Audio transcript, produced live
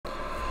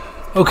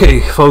Okay,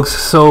 folks,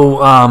 so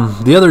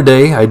the other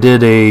day I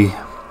did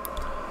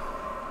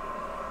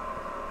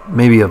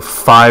maybe a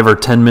 5 or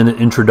 10 minute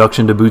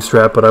introduction to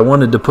Bootstrap, but I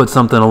wanted to put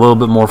something a little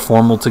bit more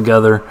formal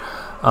together.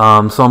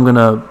 So I'm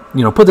gonna,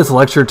 put this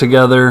lecture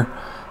together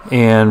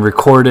and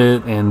record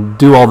it and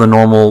do all the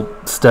normal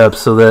steps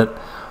so that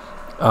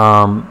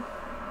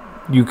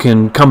you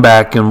can come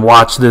back and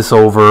watch this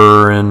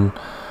over and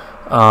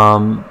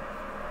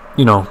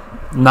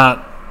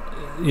not.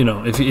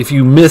 If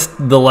you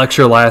missed the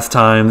lecture last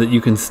time, that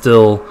you can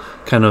still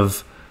kind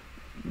of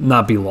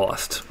not be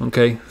lost.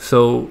 Okay,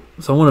 so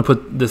I want to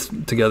put this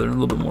together in a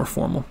little bit more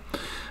formal.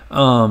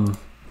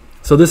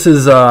 So this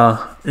is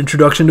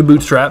Introduction to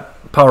Bootstrap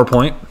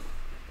PowerPoint.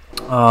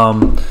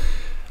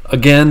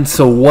 Again,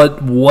 so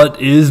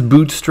what is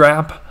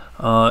Bootstrap?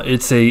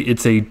 It's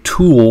a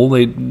tool.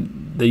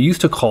 They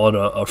used to call it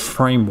a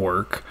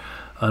framework.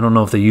 I don't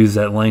know if they use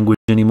that language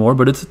anymore,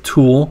 but it's a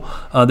tool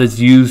that's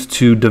used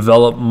to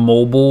develop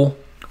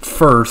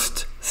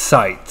mobile-first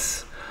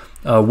sites,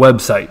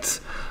 websites.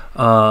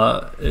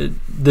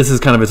 This is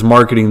kind of its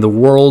marketing. The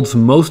world's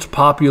most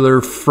popular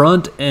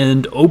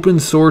front-end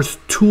open-source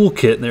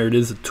toolkit. There it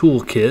is, a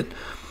toolkit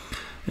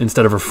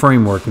instead of a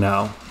framework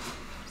now.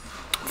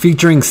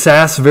 Featuring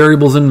Sass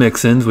variables and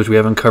mixins, which we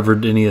haven't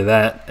covered any of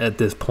that at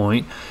this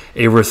point.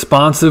 A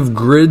responsive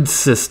grid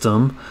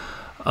system,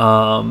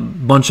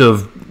 bunch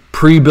of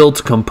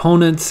pre-built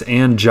components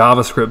and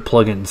JavaScript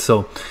plugins.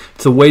 So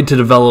it's a way to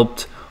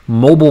develop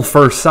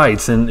mobile-first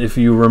sites. And if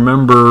you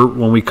remember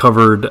when we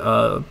covered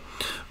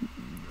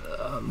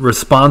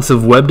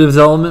responsive web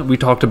development, we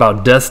talked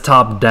about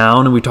desktop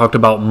down and we talked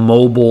about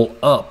mobile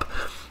up.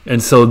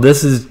 And so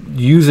this is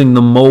using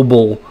the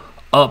mobile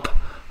up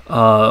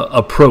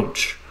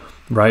approach,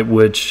 right?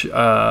 Which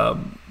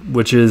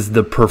is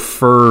the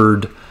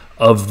preferred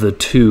of the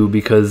two,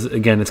 because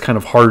again, it's kind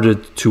of harder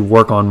to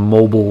work on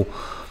mobile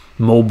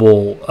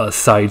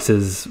sites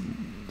as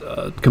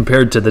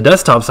compared to the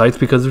desktop sites,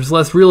 because there's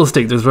less real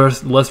estate,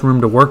 there's less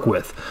room to work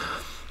with.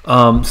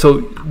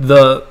 So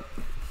the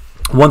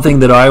one thing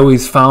that I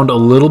always found a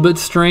little bit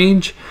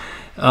strange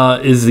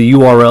is the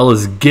URL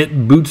is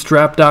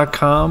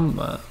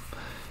getbootstrap.com.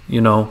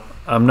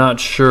 I'm not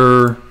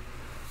sure.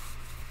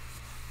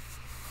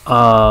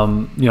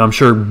 I'm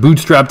sure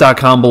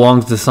bootstrap.com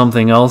belongs to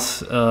something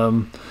else.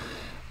 But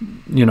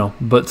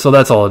so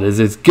that's all it is.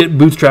 It's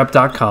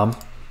getbootstrap.com.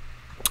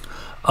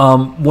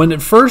 When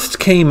it first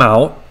came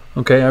out,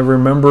 okay, I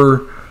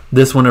remember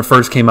this when it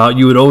first came out,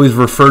 you would always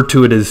refer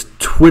to it as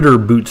Twitter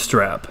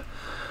Bootstrap.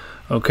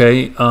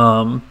 Okay,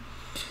 the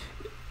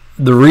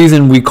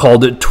reason we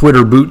called it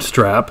Twitter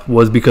Bootstrap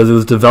was because it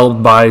was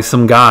developed by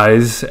some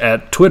guys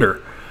at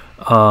Twitter.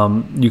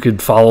 You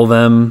could follow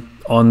them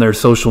on their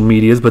social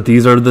medias, but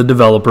these are the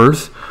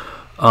developers.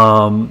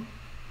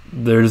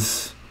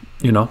 There's,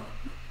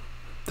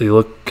 they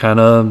look kind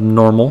of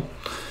normal.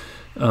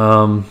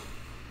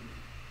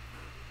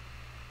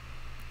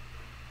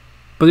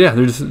 But yeah,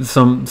 there's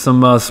some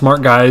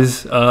smart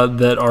guys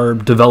that are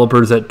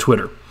developers at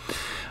Twitter.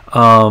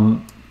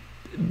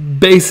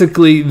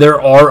 Basically, there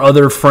are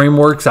other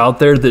frameworks out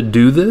there that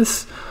do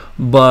this,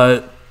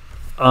 but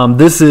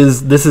this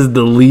is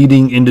the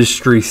leading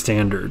industry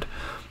standard.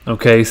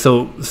 Okay,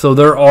 so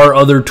there are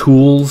other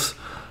tools,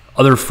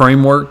 other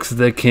frameworks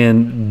that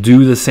can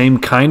do the same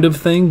kind of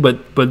thing,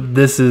 but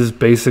this is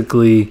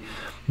basically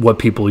what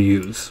people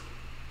use.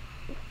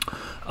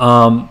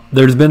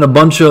 There's been a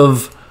bunch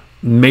of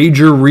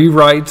major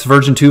rewrites,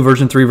 version 2,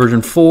 version 3,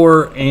 version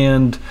 4,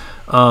 and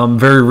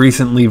very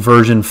recently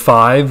version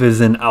 5 is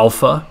in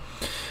alpha.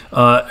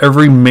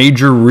 Every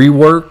major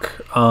rework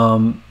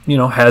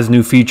has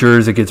new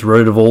features. It gets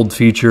rid of old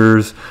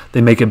features.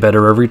 They make it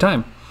better every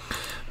time.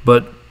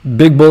 But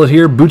big bullet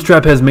here,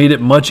 Bootstrap has made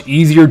it much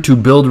easier to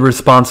build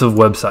responsive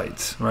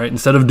websites, right?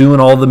 Instead of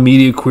doing all the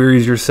media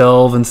queries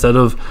yourself, instead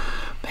of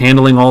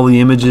handling all the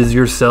images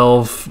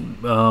yourself,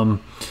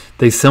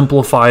 they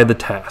simplify the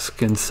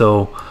task. And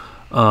so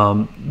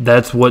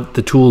that's what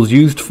the tool is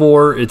used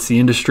for. It's the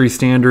industry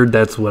standard.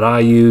 That's what I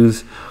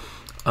use.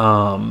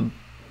 Some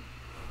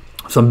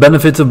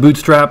benefits of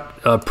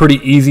Bootstrap, pretty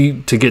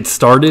easy to get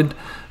started,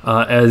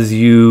 as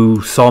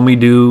you saw me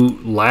do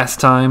last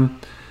time.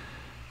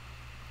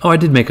 Oh, I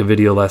did make a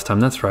video last time.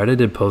 That's right. I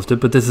did post it,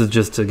 but this is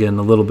just, again,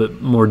 a little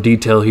bit more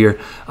detail here.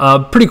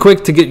 Pretty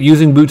quick to get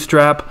using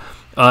Bootstrap.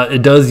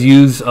 It does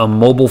use a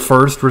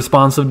mobile-first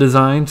responsive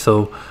design.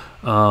 So,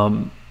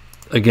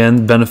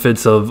 again,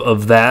 benefits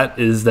of that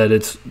is that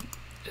it's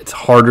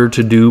harder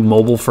to do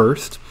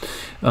mobile-first.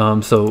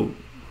 So,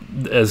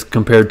 as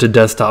compared to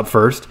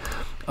desktop-first.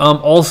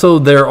 Also,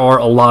 there are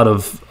a lot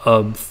of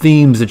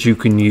themes that you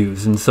can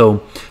use. And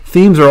so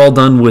themes are all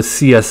done with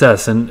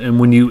CSS. And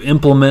when you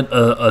implement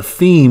a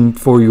theme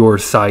for your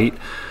site,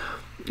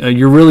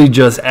 you're really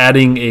just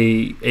adding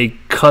a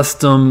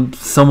custom,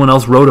 someone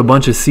else wrote a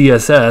bunch of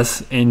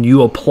CSS, and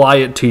you apply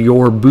it to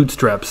your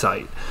Bootstrap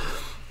site.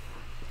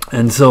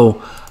 And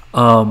so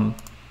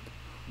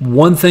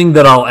one thing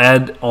that I'll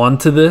add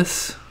onto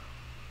this,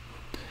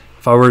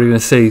 if I were going to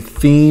say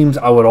themes,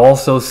 I would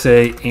also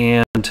say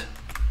and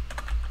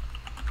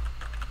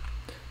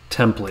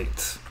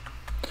templates.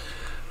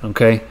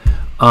 Okay.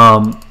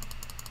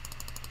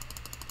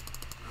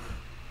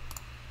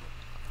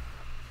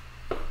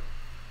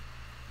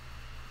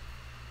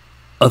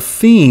 A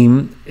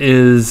theme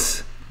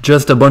is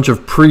just a bunch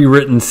of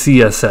pre-written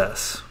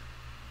CSS.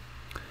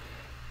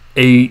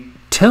 A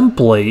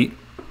template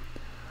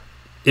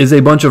is a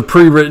bunch of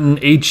pre-written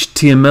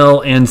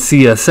HTML and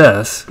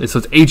CSS. So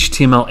it's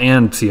HTML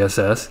and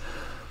CSS,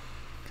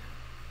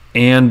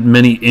 and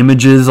many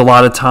images a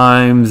lot of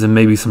times, and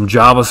maybe some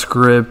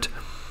JavaScript.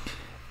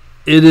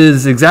 It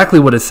is exactly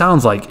what it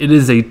sounds like. It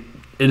is a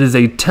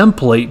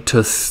template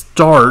to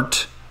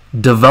start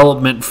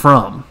development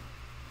from.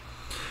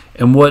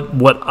 And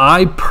what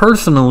I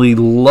personally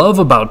love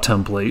about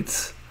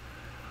templates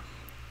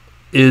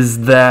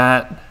is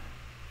that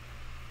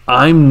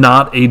I'm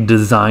not a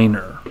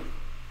designer.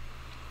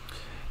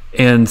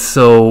 And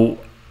so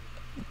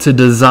to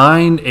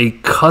design a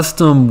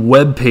custom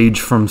web page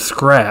from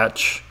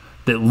scratch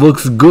that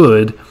looks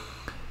good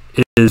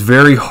is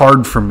very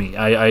hard for me.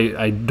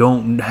 I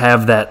don't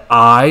have that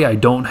eye. I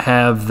don't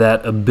have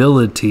that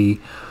ability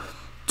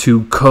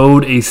to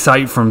code a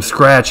site from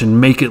scratch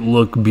and make it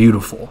look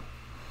beautiful.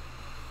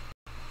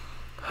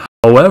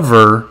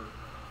 However,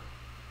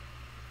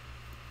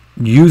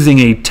 using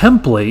a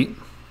template,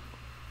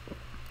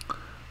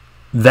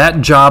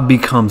 that job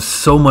becomes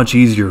so much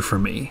easier for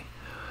me,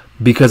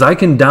 because I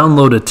can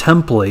download a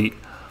template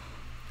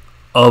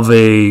of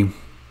a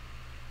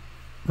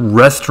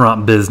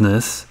restaurant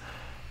business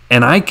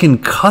and I can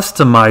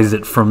customize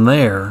it from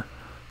there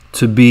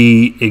to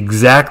be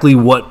exactly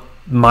what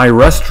my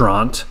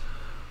restaurant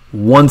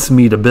wants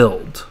me to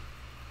build.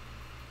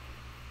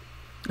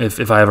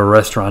 If I have a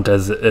restaurant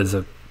as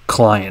a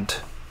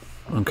client,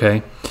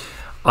 okay?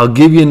 I'll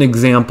give you an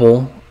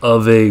example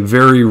of a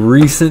very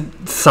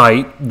recent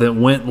site that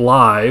went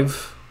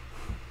live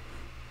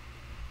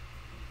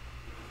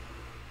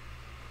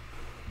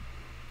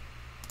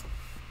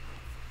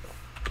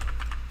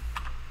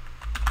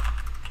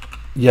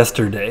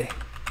yesterday.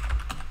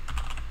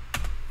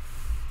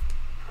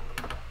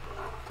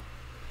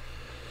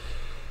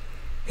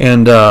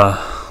 And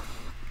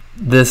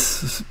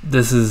this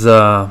is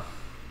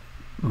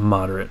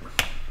moderate.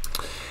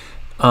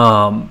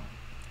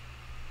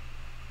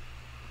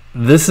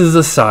 This is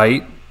a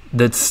site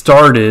that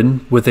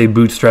started with a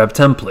Bootstrap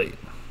template.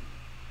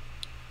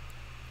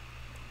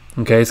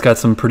 Okay, it's got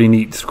some pretty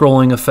neat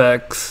scrolling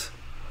effects.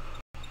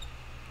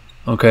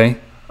 Okay,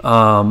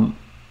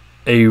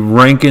 a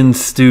Rankin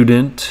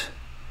student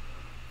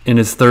in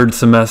his third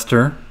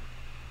semester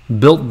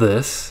built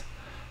this,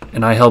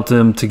 and I helped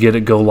him to get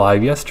it go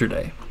live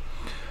yesterday.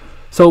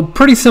 So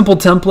pretty simple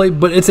template,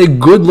 but it's a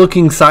good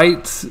looking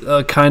site,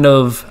 kind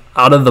of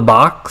out of the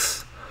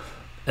box.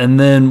 And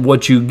then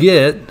what you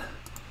get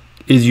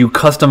is you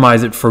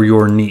customize it for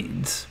your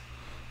needs.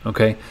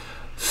 Okay,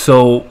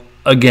 so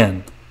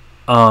again,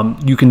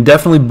 you can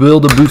definitely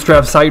build a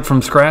Bootstrap site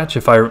from scratch.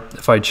 If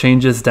I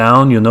change this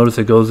down, you'll notice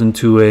it goes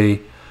into a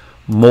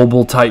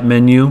mobile type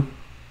menu,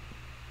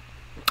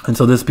 and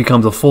so this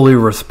becomes a fully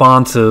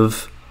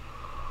responsive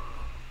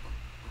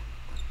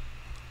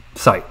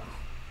site.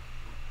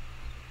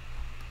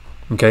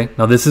 Okay,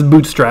 now this is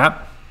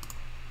Bootstrap,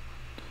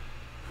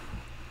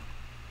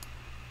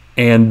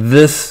 and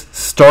this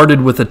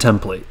started with a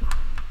template.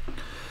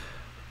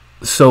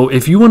 So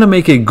if you want to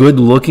make a good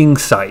looking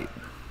site,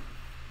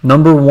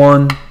 number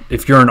one,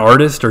 if you're an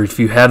artist or if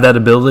you have that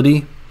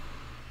ability,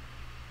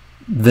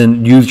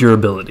 then use your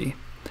ability.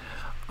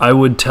 I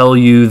would tell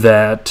you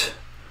that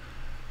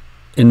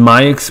in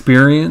my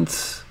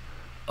experience,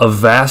 a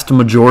vast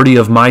majority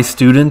of my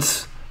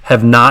students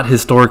have not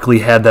historically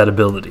had that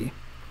ability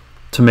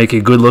to make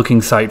a good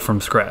looking site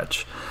from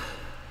scratch.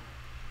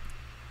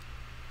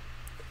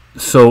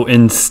 So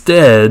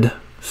instead,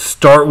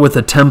 start with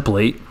a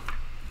template,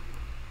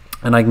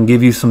 and I can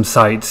give you some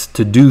sites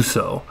to do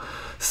so.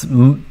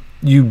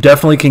 You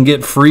definitely can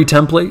get free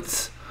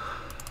templates.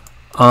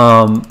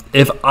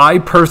 If I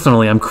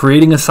personally, I'm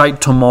creating a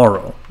site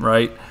tomorrow,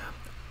 right?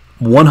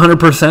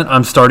 100%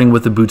 I'm starting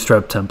with the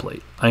Bootstrap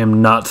template. I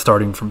am not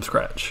starting from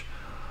scratch.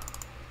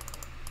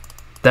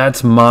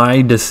 That's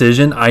my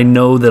decision. I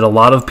know that a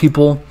lot of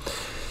people,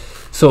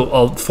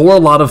 for a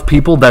lot of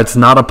people, that's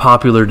not a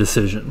popular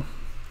decision,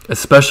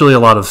 especially a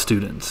lot of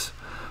students,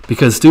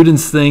 because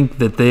students think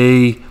that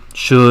they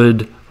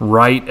should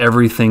write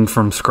everything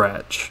from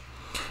scratch.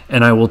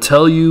 And I will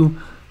tell you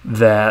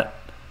that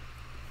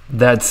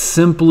that's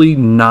simply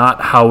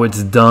not how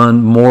it's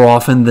done more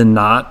often than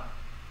not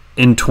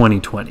in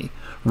 2020.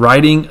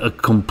 Writing a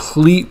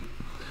complete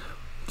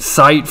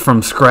site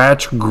from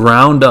scratch,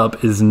 ground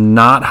up, is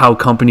not how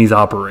companies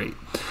operate.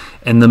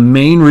 And the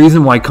main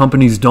reason why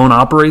companies don't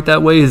operate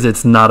that way is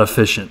it's not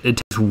efficient.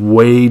 It takes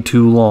way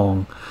too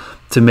long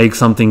to make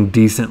something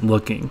decent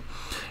looking.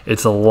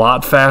 It's a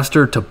lot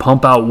faster to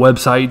pump out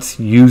websites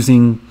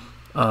using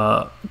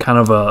kind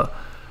of a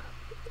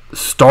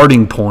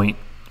starting point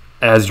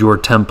as your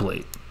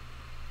template.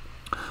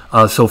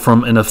 So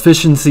from an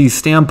efficiency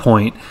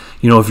standpoint,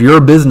 if you're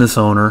a business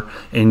owner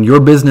and your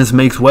business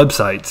makes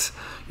websites,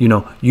 You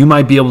know, you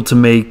might be able to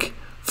make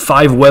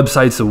 5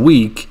 websites a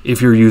week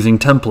if you're using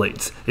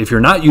templates. If you're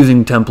not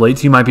using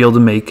templates, you might be able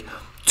to make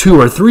 2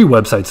 or 3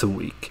 websites a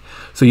week.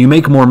 So you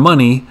make more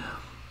money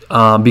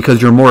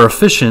because you're more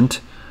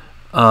efficient,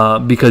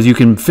 because you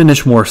can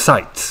finish more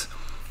sites.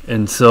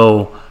 And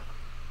so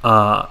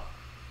I'm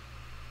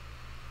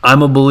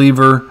a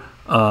believer.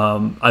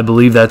 I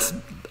believe that's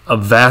a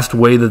vast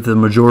way that the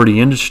majority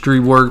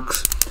industry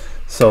works.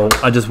 So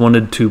I just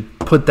wanted to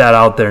put that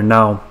out there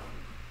now.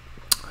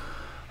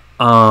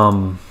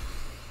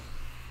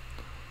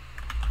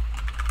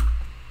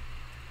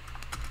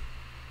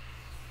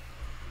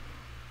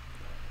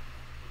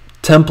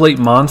 Template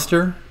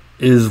Monster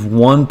is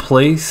one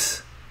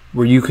place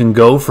where you can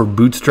go for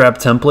Bootstrap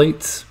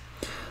templates.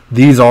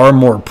 These are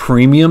more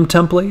premium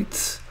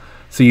templates,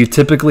 so you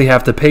typically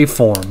have to pay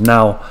for them.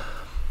 Now,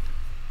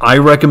 I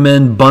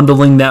recommend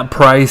bundling that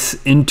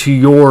price into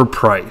your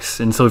price.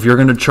 And so if you're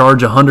going to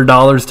charge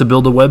 $100 to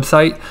build a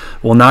website,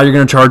 well, now you're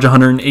going to charge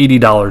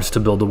 $180 to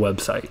build a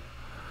website.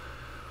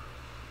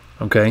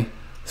 Okay?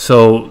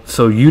 So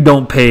you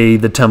don't pay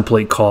the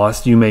template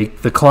cost. You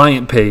make the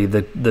client pay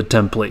the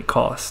template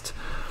cost.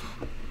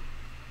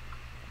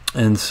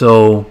 And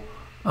so,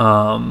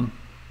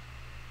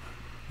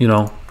 you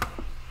know,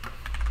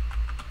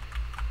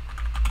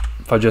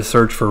 if I just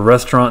search for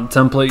restaurant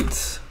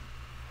templates,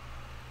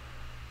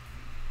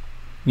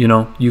 you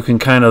know, you can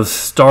kind of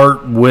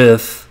start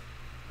with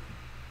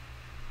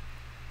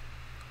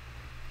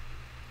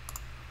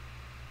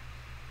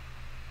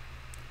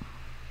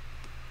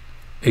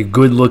a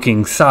good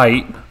looking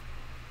site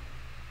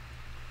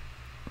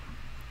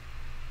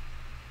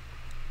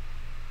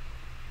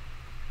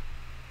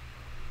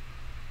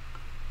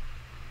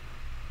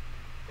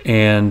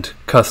and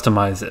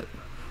customize it.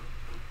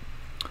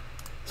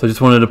 So I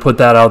just wanted to put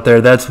that out there.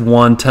 That's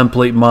one,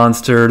 Template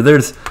Monster.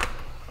 There's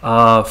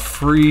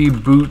free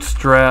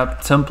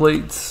Bootstrap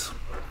templates.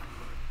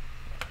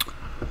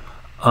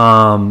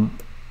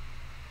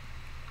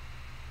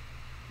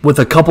 With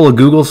a couple of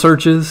Google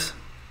searches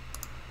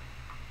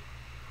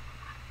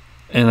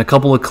and a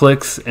couple of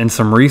clicks and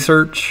some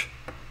research,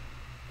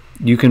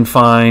 you can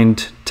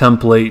find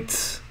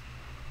templates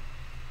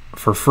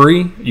for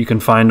free. You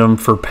can find them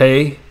for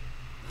pay.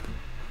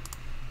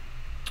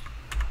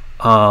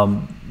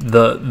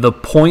 The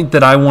point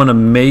that I want to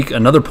make,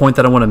 another point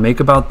that I want to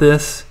make about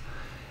this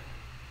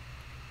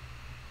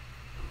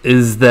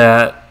is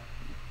that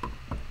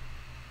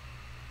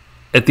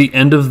at the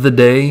end of the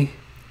day,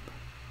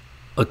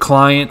 a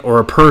client or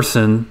a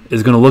person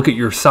is going to look at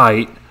your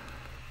site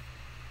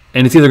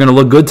and it's either going to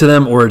look good to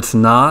them or it's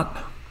not.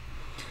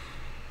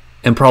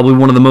 And probably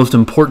one of the most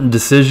important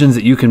decisions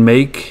that you can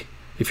make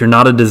if you're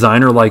not a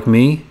designer like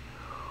me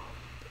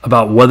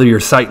about whether your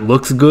site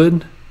looks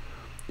good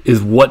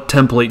is what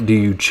template do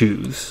you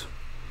choose.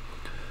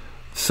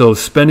 So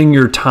spending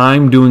your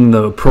time doing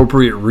the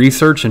appropriate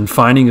research and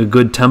finding a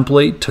good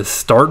template to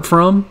start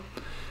from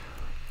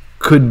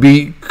could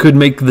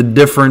make the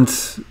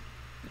difference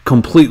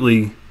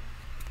completely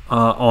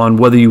on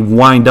whether you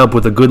wind up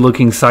with a good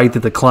looking site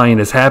that the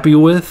client is happy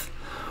with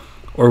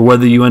or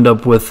whether you end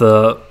up with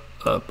a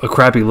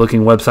crappy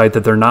looking website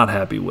that they're not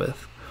happy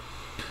with.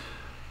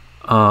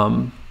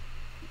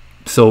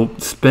 So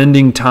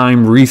spending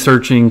time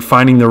researching,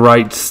 finding the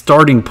right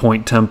starting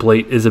point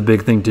template is a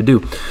big thing to do.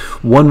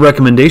 One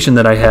recommendation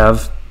that I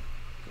have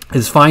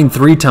is find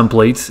 3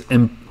 templates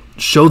and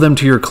show them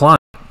to your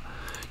client.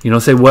 You know,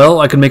 say, well,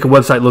 I can make a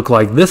website look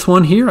like this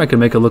one here. I can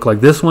make it look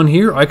like this one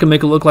here. I can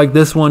make it look like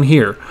this one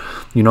here.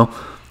 You know,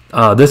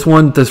 this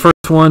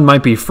first one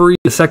might be free.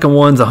 The second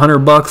one's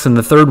 $100 and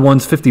the third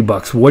one's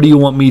 $50. What do you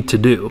want me to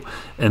do?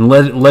 And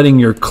letting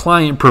your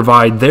client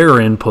provide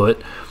their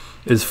input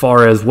as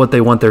far as what they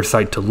want their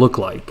site to look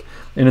like.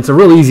 And it's a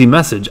real easy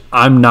message.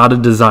 I'm not a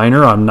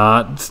designer.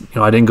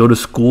 I didn't go to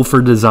school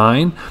for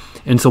design.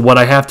 And so what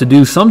I have to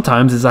do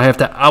sometimes is I have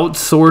to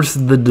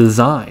outsource the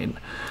design,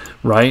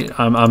 right?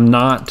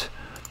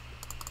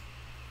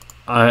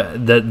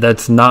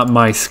 That's not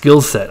my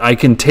skill set. I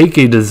can take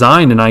a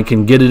design and I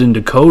can get it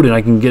into code and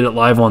I can get it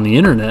live on the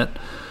internet.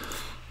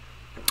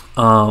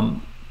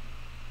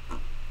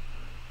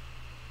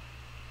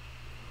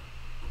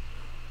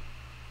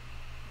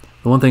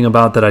 The one thing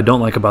about that I don't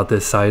like about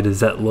this site is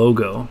that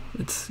logo.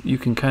 You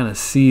can kind of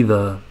see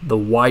the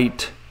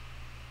white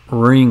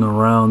ring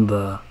around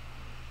the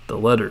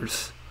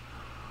letters.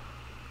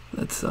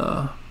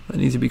 That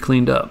needs to be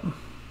cleaned up.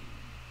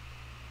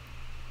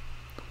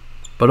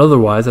 But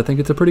otherwise, I think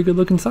it's a pretty good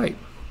looking site.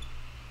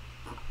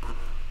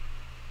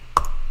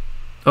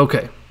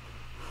 Okay,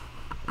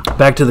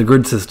 back to the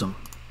grid system.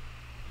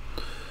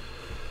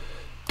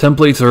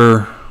 Templates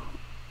are,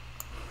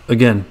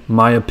 again,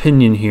 my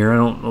opinion here. I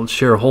don't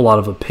share a whole lot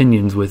of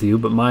opinions with you,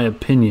 but my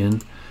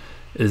opinion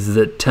is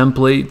that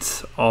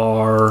templates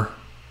are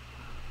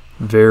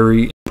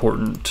very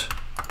important.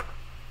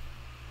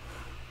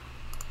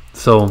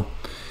 So,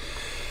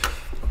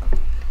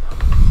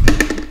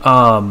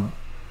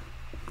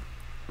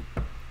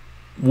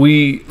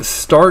 we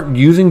start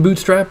using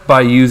Bootstrap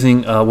by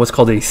using what's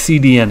called a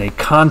CDN, a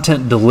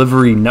Content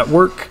Delivery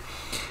Network.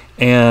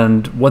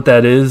 And what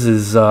that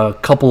is a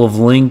couple of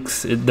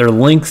links. They're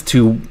links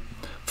to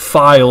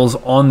files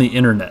on the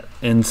internet.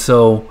 And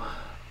so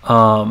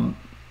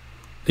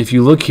if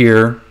you look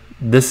here,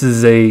 this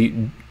is a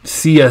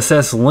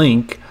CSS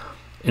link,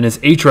 and its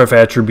href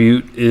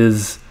attribute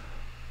is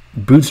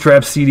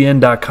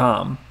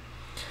bootstrapcdn.com.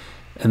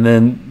 And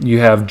then you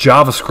have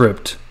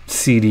JavaScript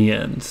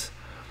CDNs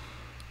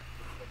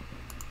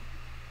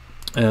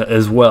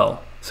as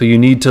well. So you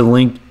need to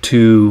link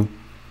to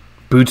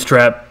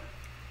Bootstrap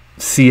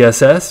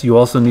CSS. You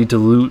also need to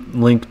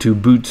link to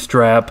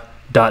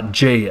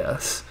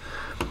bootstrap.js.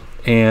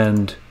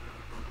 And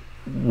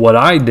what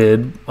I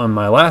did on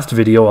my last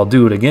video, I'll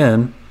do it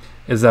again,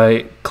 is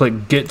I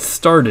click Get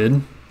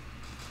Started,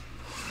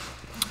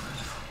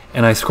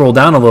 and I scroll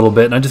down a little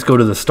bit, and I just go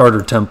to the starter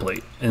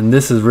template. And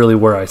this is really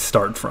where I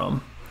start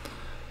from.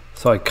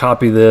 So I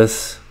copy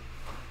this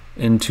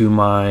into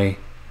my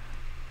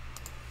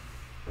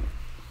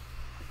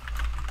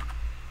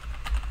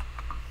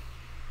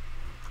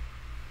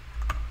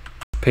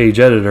page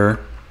editor,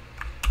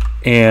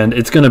 and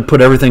it's going to put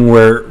everything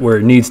where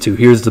it needs to.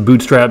 Here's the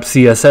Bootstrap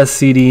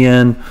CSS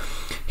CDN.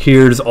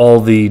 Here's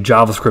all the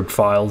JavaScript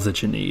files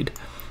that you need.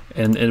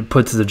 And it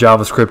puts the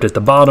JavaScript at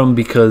the bottom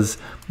because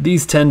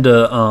these tend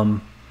to,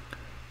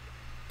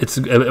 it's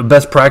a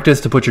best practice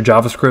to put your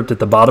JavaScript at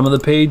the bottom of the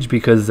page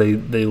because they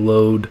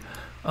load,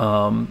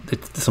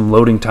 it's some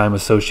loading time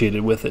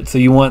associated with it. So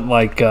you want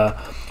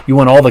you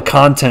want all the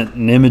content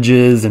and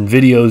images and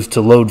videos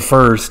to load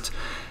first,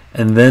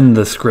 and then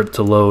the script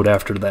to load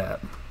after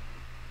that.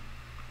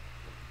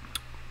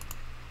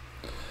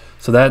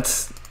 So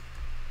that's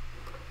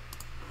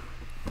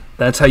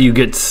how you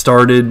get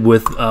started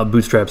with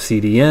Bootstrap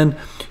CDN.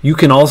 You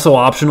can also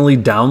optionally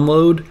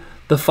download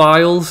the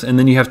files, and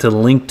then you have to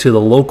link to the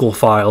local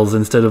files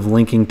instead of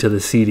linking to the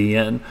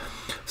CDN.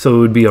 So it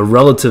would be a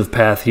relative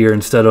path here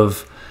instead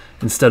of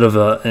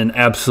an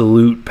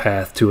absolute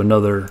path to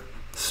another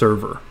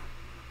server.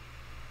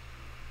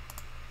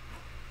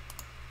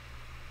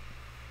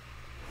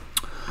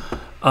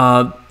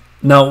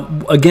 Now,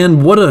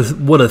 again, what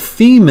a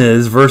theme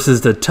is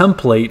versus the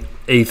template.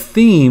 A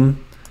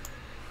theme,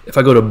 if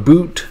I go to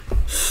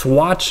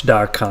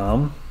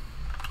bootswatch.com,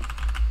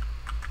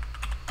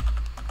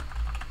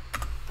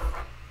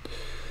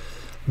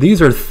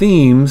 these are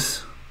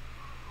themes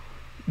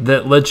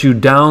that let you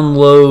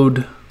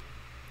download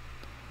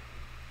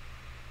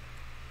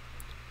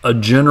a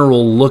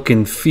general look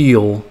and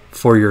feel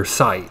for your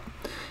site.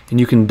 And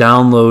you can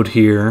download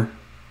here.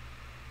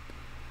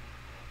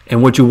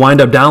 And what you wind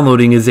up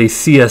downloading is a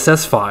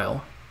CSS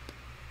file.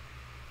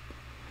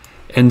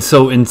 And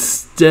so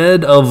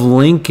instead of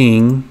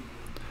linking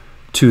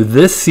to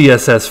this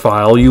CSS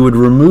file, you would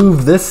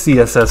remove this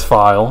CSS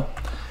file,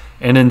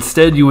 and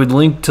instead you would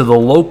link to the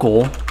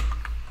local.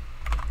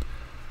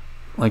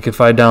 Like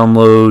if I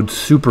download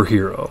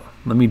Superhero.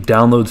 Let me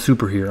download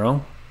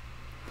Superhero.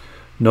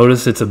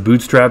 Notice it's a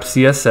Bootstrap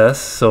CSS,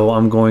 so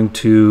I'm going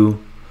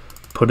to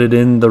put it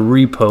in the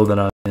repo that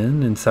I'm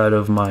in, inside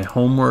of my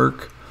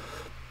homework.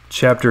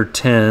 Chapter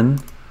 10,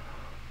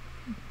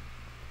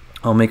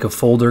 I'll make a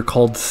folder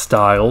called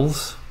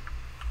Styles,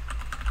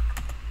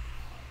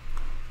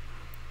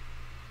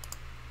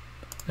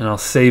 and I'll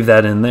save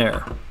that in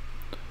there.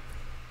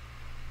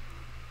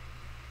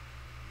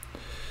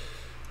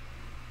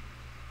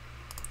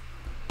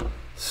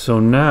 So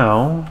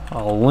now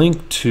I'll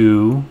link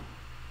to,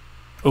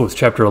 oh, it's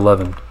chapter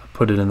 11. I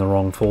put it in the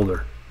wrong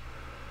folder.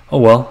 Oh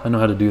well, I know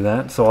how to do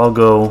that. So I'll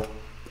go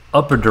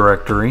upper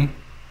directory.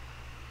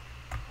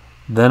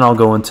 Then I'll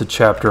go into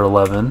chapter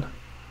 11.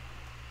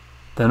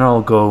 Then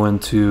I'll go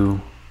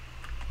into,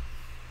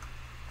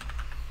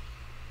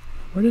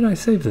 where did I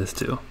save this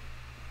to?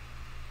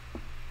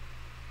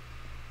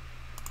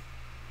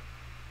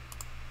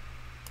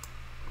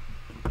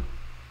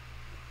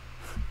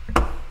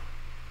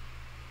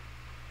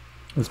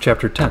 It's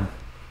chapter 10.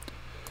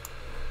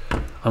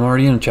 I'm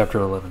already in chapter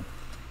 11.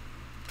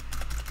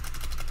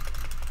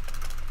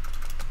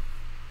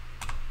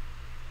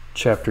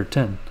 Chapter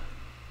 10.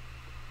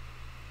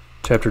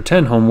 Chapter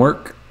 10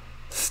 homework,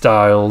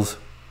 Styles,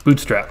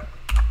 Bootstrap.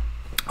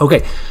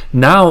 Okay,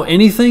 now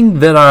anything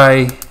that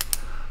I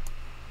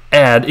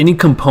add, any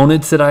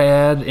components that I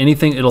add,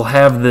 anything, it'll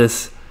have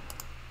this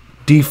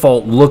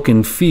default look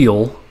and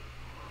feel.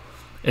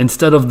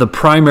 Instead of the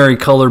primary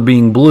color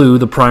being blue,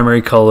 the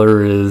primary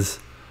color is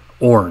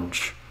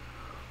orange.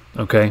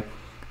 Okay,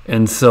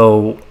 and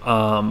so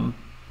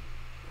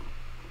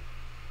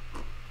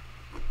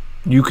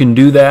you can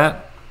do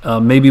that.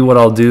 Maybe what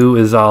I'll do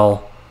is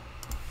I'll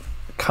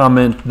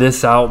comment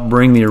this out,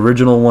 bring the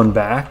original one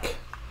back,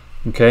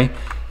 okay,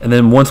 and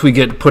then once we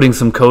get putting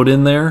some code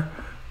in there,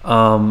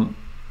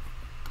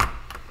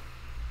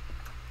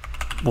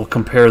 we'll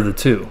compare the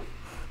two.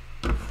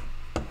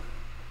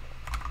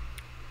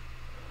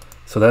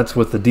 So that's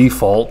with the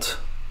default.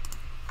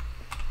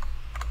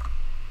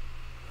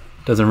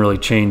 Doesn't really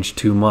change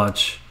too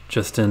much,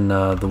 just in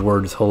the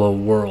words hello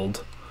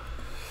world.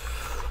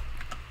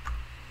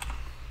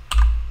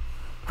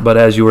 But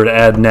as you were to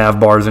add nav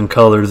bars and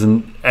colors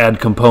and add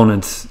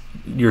components,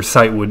 your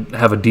site would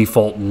have a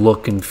default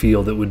look and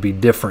feel that would be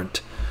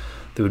different.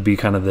 That would be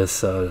kind of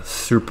this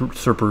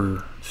superhero.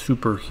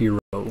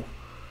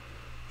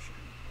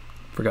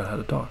 Forgot how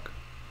to talk.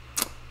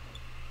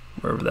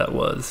 Wherever that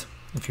was.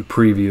 If you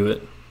preview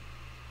it,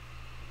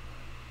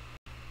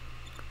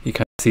 you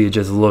kind of see it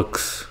just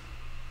looks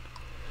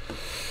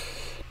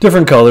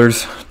different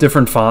colors,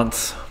 different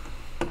fonts,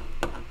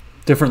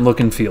 different look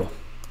and feel.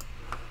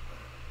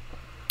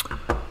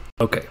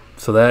 Okay,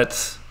 so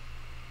that's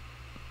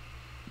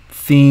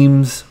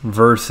themes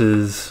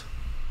versus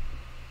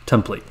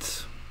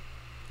templates.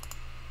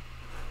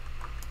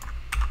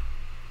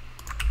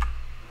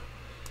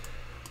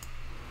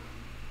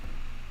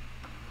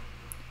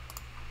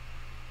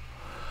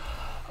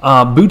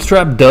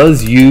 Bootstrap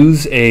does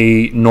use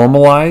a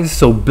normalize,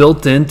 so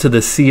built into the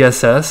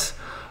CSS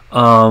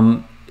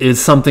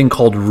is something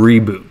called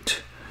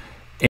reboot.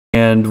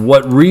 And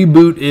what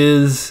reboot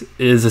is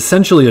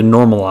essentially a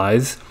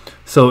normalize.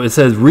 So it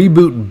says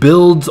reboot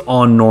builds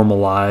on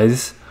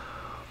normalize.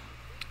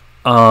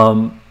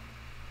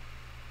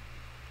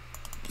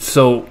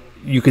 So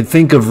you could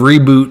think of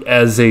reboot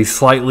as a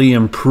slightly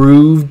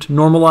improved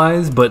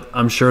normalize, but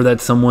I'm sure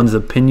that's someone's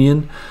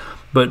opinion.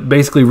 But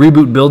basically,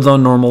 reboot builds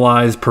on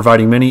normalize,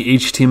 providing many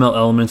HTML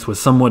elements with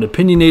somewhat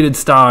opinionated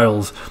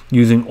styles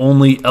using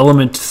only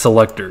element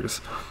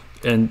selectors.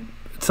 And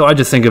so I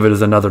just think of it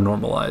as another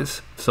normalize.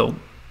 So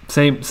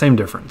same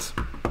difference.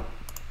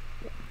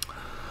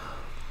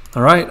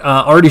 All right,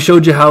 already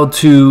showed you how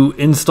to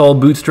install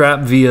Bootstrap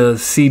via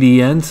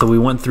CDN, so we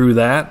went through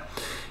that.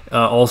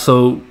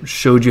 Also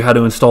showed you how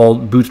to install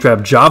Bootstrap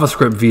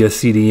JavaScript via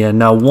CDN.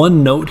 Now,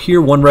 one note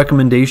here, one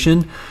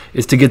recommendation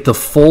is to get the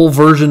full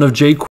version of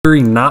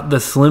jQuery, not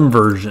the slim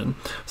version.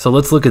 So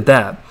let's look at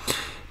that.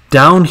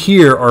 Down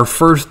here, our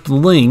first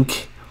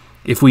link,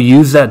 if we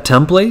use that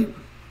template,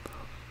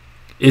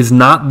 is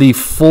not the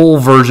full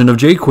version of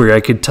jQuery.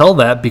 I could tell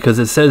that because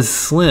it says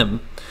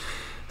slim.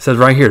 It says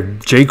right here,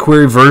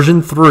 jQuery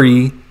version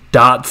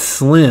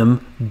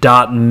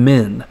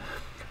 3.slim.min.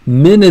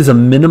 Min is a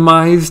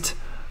minimized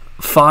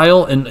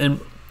file,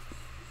 and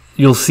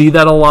you'll see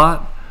that a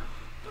lot,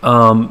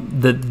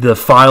 that the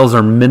files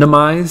are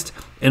minimized,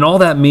 and all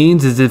that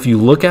means is if you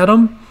look at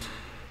them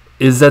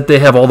is that they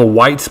have all the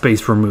white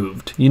space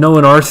removed. You know,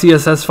 in our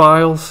CSS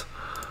files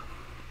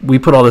we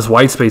put all this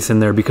white space in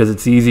there because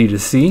it's easy to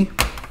see,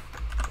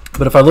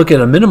 but if I look at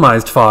a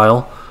minimized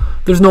file,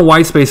 there's no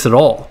white space at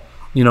all.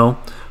 You know,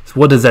 so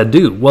what does that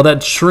do? Well,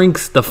 that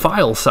shrinks the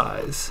file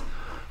size,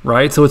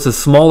 right? So it's a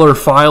smaller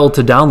file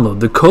to download.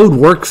 The code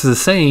works the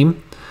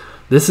same.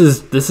 This is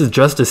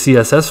just a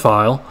CSS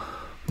file,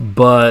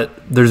 but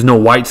there's no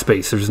white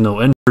space. There's no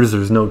enters.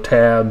 There's no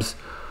tabs.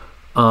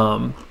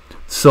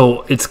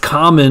 So it's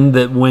common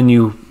that when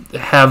you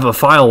have a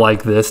file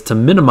like this to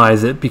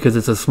minimize it because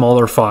it's a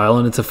smaller file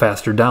and it's a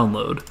faster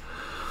download.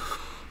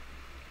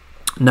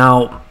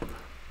 Now,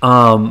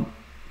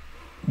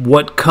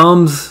 what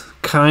comes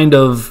kind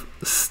of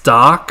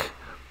stock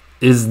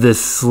is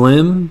this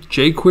slim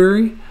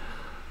jQuery.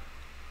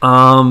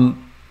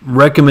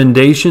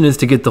 Recommendation is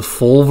to get the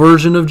full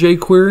version of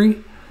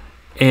jQuery,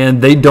 and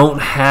they don't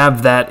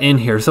have that in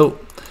here. So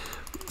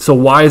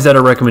why is that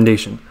a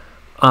recommendation?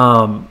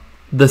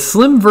 The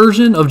slim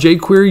version of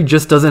jQuery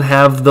just doesn't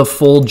have the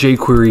full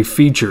jQuery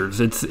features.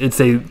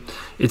 It's a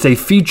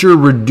feature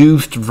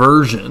reduced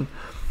version,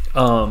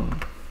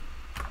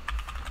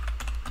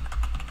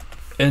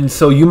 and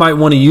so you might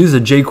want to use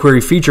a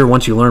jQuery feature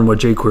once you learn what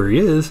jQuery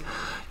is.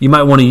 You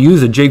might want to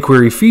use a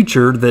jQuery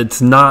feature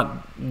that's not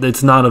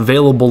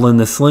available in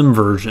the slim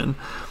version.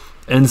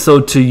 And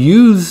so to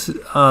use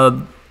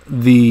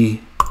the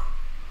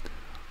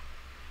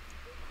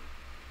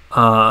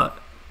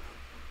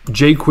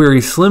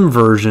jQuery slim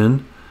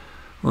version,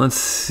 let's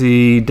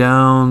see,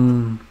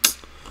 down,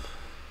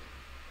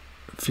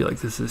 I feel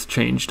like this has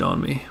changed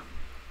on me.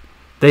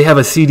 They have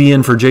a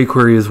CDN for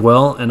jQuery as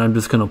well, and I'm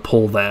just going to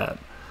pull that.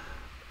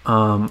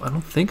 I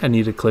don't think I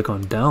need to click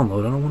on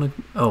download. I don't want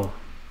to, oh.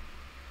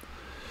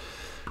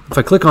 If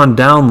I click on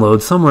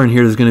download, somewhere in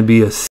here there's going to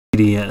be a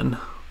CDN.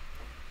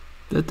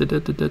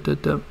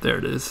 There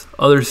it is.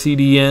 Other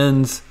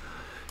CDNs,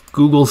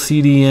 Google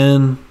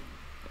CDN.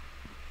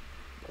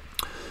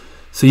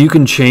 So you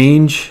can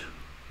change.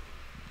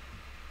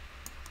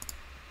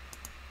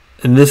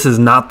 And this is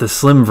not the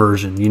slim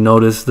version. You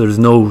notice there's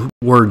no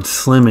word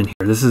slim in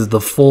here. This is the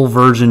full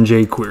version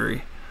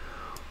jQuery.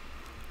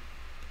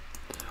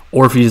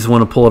 Or if you just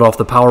want to pull it off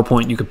the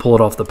PowerPoint, you could pull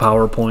it off the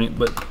PowerPoint,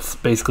 but it's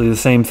basically the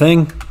same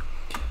thing.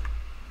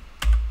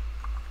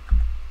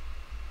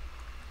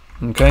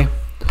 Okay.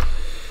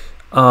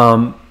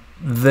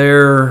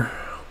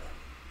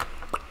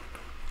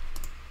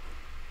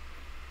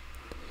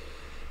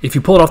 If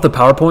you pull it off the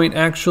PowerPoint,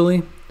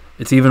 actually,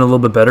 it's even a little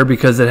bit better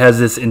because it has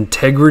this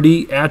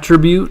integrity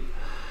attribute.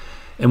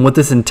 And what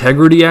this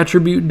integrity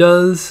attribute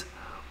does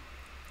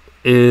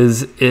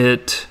is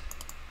it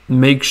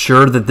makes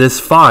sure that this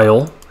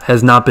file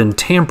has not been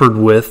tampered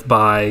with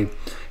by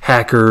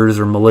hackers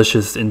or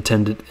malicious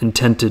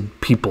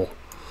intended people.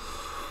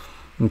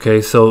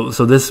 Okay, so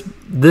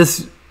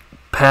this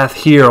path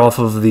here off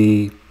of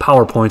the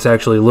PowerPoint is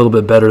actually a little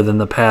bit better than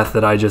the path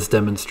that I just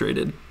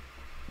demonstrated.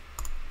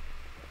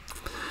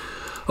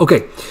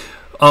 Okay,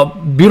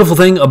 beautiful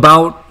thing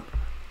about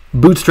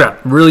Bootstrap,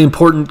 really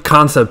important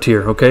concept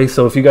here. Okay,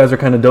 so if you guys are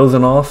kind of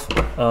dozing off,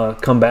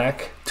 come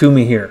back to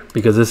me here,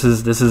 because this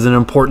is an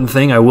important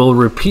thing. I will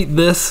repeat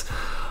this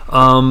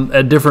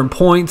at different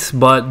points,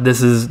 but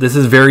this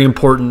is very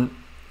important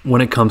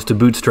when it comes to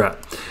Bootstrap.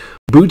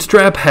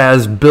 Bootstrap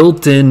has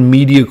built-in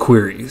media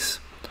queries.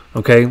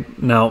 Okay,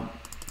 now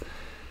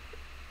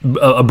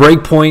a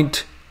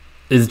breakpoint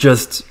is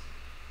just,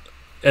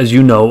 as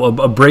you know,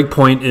 a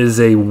breakpoint is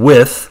a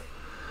width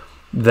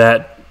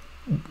that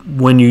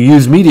when you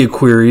use media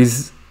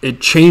queries,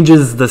 it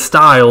changes the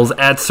styles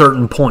at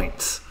certain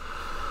points.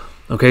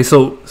 Okay,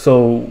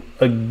 so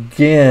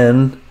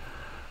again,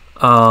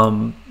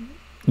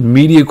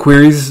 media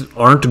queries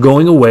aren't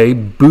going away.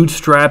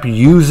 Bootstrap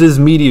uses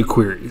media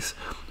queries.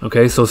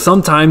 Okay, so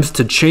sometimes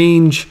to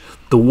change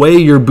the way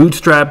your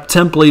Bootstrap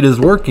template is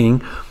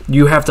working,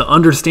 you have to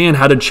understand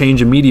how to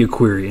change a media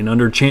query and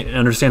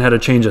understand how to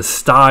change a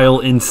style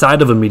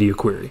inside of a media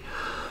query.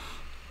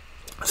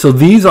 So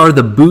these are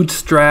the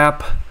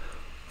Bootstrap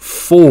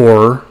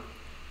 4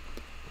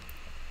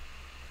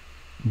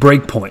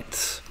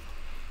 breakpoints.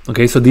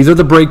 Okay, so these are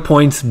the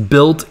breakpoints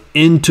built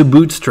into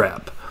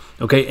Bootstrap.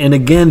 Okay, and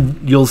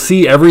again, you'll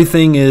see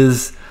everything in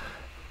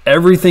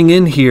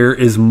here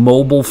is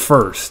mobile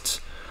first.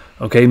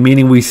 Okay,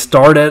 meaning we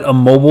start at a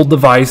mobile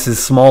device as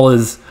small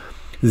as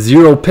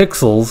 0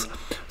 pixels.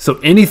 So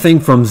anything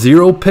from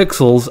 0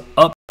 pixels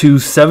up to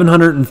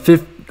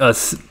 750,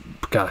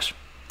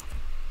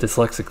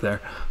 dyslexic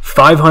there,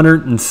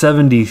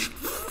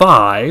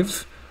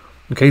 575.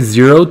 Okay,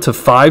 0 to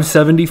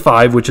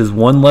 575, which is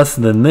one less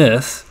than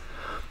this,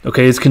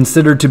 okay, is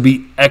considered to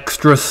be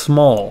extra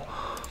small.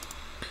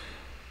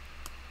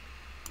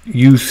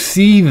 You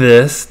see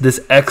this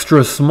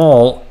extra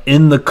small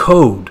in the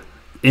code,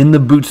 in the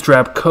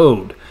Bootstrap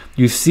code.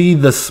 You see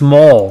the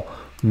small,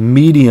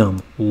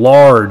 medium,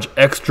 large,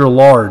 extra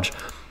large.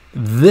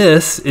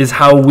 This is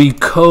how we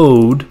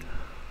code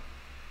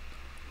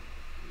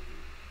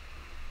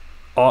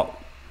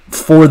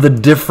for the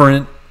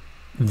different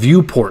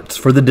viewports,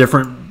 for the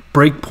different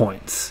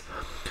breakpoints.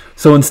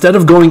 So instead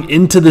of going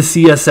into the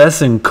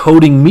CSS and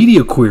coding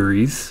media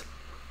queries,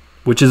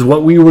 which is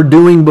what we were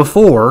doing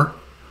before,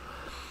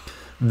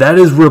 that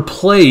is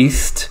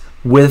replaced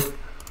with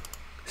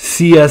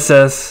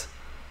CSS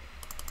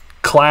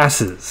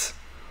classes.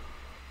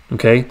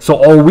 Okay, so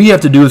all we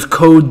have to do is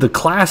code the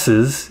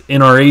classes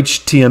in our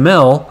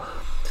HTML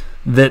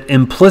that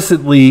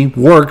implicitly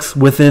works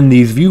within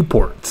these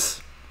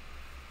viewports.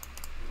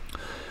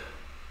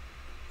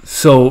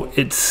 So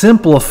it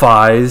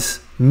simplifies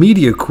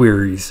media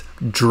queries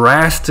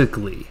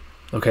drastically.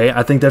 Okay,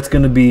 I think that's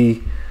going to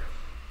be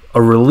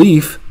a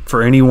relief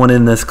for anyone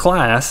in this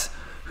class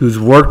who's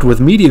worked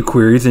with media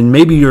queries, and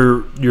maybe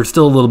you're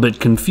still a little bit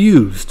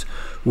confused.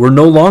 We're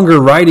no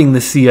longer writing the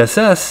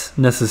CSS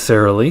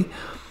necessarily.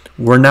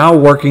 We're now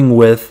working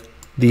with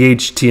the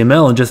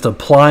HTML and just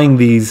applying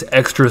these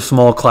extra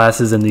small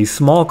classes and these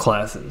small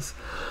classes.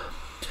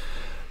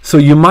 So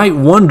you might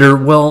wonder,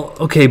 well,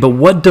 okay, but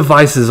what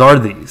devices are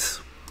these?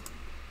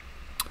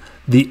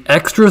 The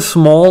extra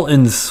small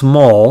and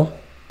small,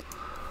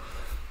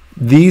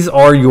 these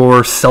are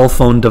your cell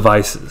phone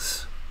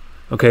devices.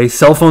 Okay,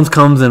 cell phones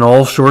comes in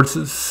all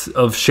sorts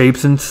of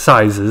shapes and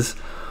sizes.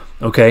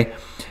 Okay,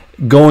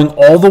 going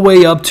all the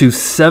way up to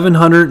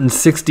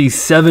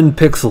 767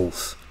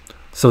 pixels.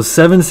 So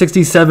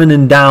 767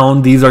 and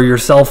down, these are your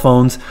cell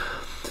phones.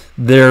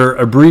 Their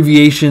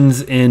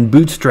abbreviations in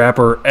Bootstrap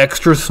are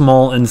extra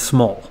small and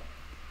small.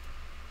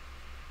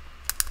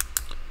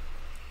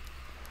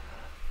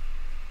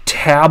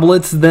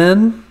 Tablets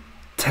then.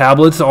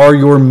 Tablets are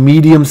your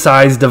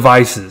medium-sized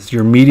devices.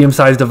 Your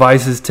medium-sized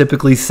devices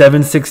typically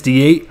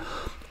 768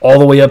 all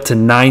the way up to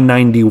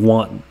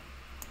 991.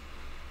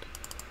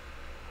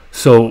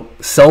 So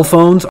cell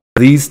phones are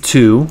these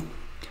two.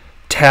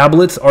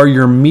 Tablets are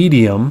your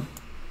medium.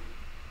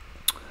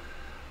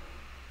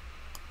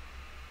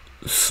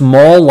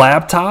 Small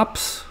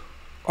laptops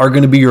are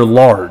going to be your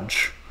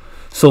large.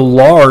 So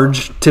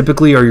large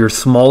typically are your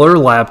smaller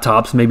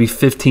laptops, maybe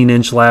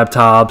 15-inch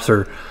laptops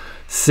or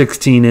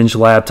 16-inch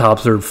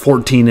laptops or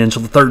 14-inch,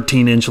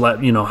 13-inch, I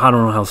don't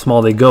know how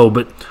small they go,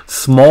 but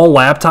small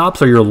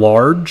laptops are your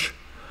large,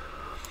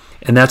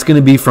 and that's going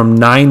to be from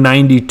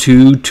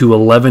 $992 to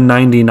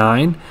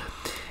 $1199.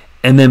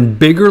 And then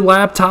bigger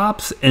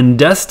laptops and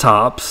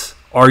desktops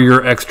are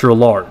your extra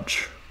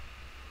large.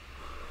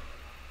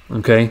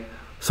 Okay,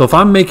 so if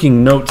I'm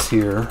making notes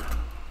here,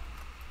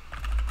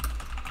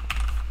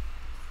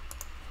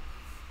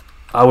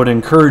 I would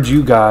encourage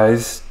you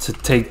guys to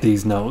take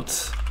these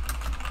notes,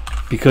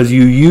 because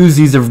you use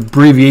these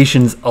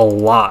abbreviations a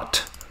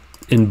lot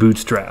in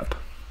Bootstrap.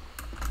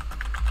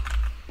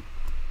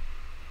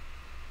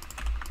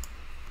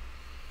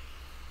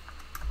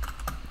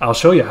 I'll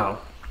show you how.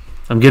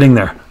 I'm getting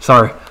there.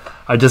 Sorry.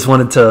 I just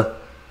wanted to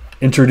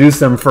introduce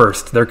them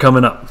first. They're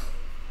coming up.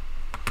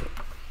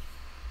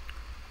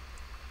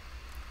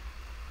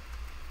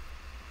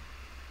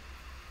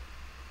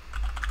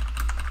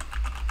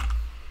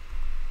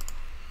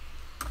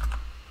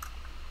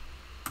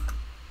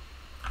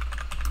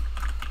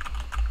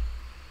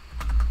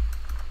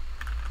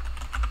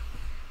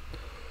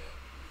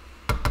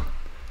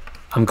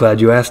 I'm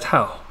glad you asked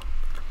how.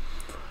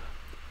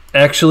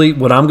 Actually,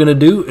 what I'm going to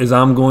do is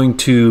I'm going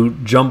to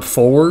jump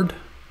forward.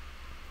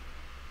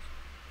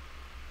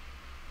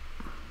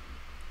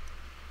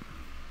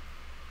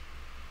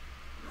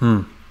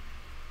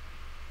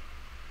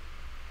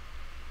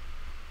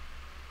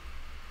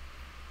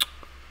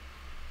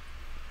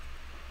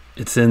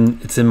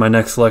 It's in my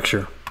next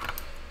lecture.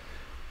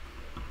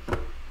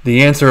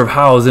 The answer of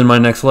how is in my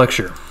next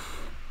lecture.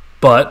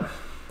 But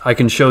I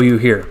can show you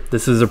here.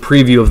 This is a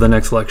preview of the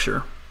next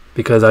lecture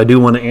because I do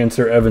want to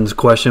answer Evan's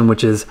question,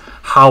 which is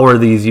how are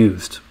these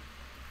used?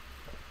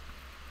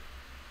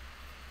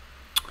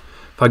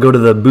 If I go to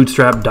the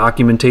Bootstrap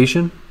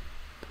documentation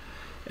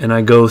and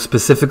I go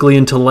specifically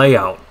into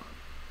layout.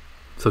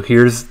 So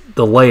here's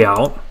the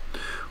layout.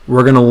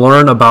 We're going to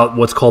learn about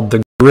what's called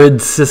the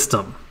grid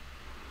system.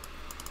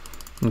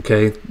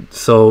 Okay,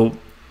 so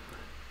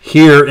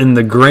here in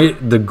the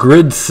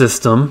grid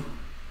system,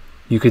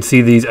 you could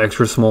see these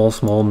extra small,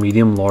 small,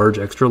 medium, large,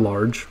 extra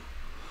large.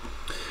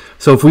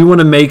 So if we want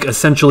to make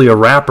essentially a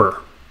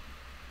wrapper,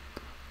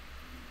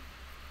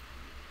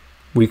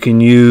 we can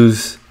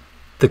use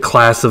the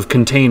class of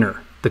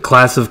container. The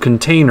class of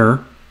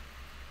container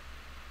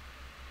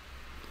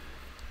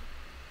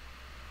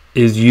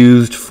is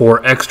used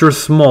for extra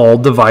small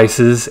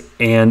devices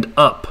and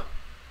up.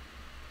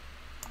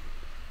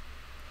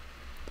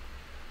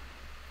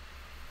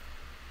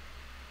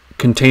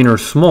 Container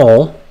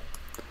small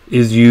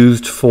is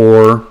used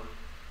for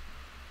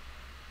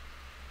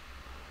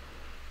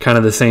kind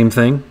of the same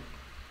thing.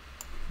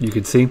 You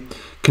could see.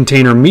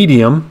 Container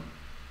medium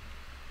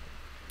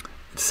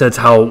sets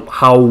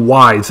how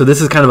wide. So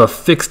this is kind of a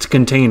fixed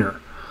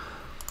container.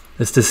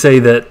 It's to say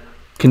that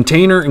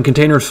container and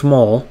container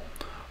small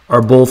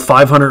are both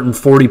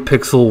 540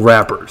 pixel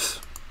wrappers.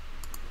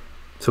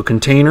 So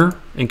container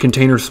and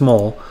container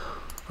small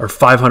are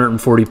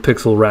 540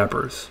 pixel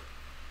wrappers.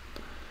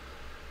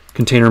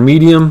 Container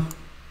medium,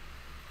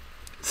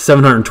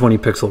 720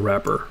 pixel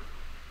wrapper.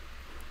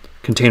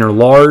 Container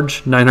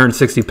large,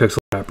 960 pixel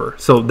wrapper.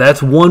 So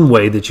that's one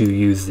way that you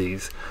use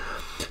these.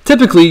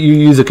 Typically you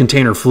use a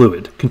container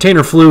fluid.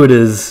 Container fluid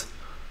is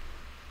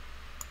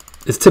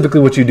typically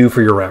what you do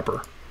for your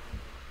wrapper,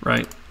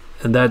 right?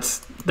 And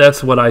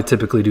that's what I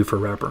typically do for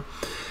wrapper.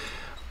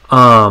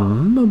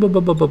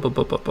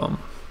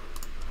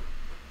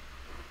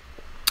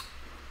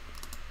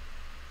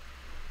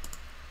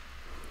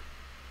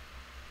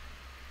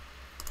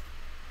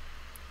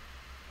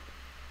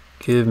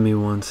 Give me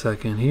 1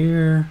 second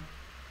here.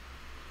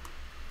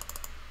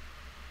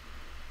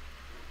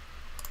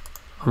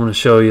 I'm going to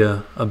show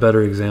you a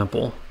better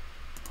example.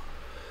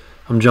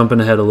 I'm jumping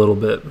ahead a little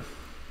bit.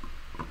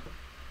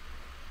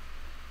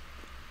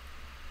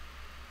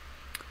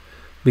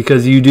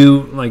 Because you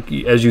do, like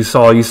as you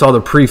saw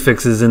the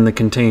prefixes in the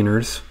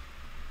containers.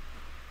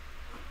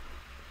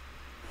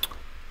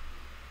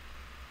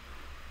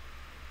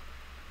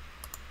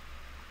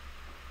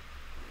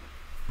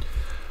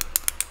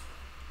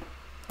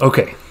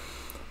 Okay,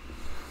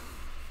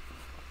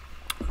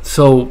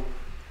 so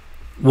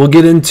we'll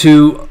get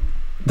into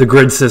the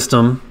grid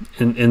system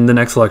in the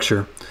next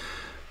lecture,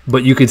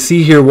 but you can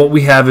see here what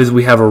we have is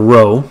we have a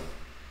row,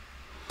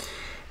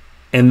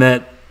 and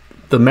that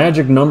the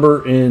magic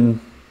number in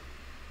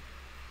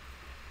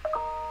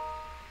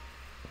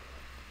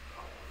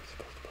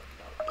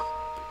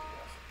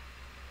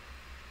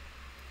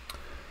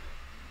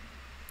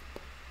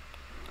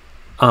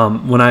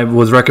when I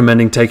was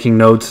recommending taking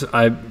notes,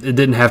 it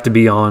didn't have to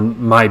be on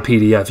my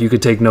PDF. You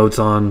could take notes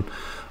on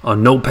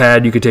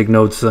Notepad. You could take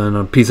notes on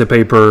a piece of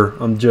paper.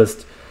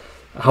 Just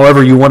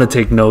however you want to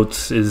take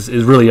notes is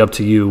really up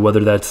to you.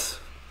 Whether that's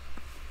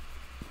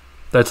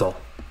all.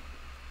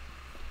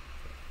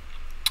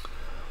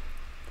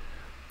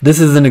 This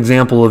is an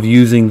example of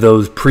using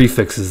those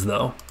prefixes,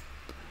 though.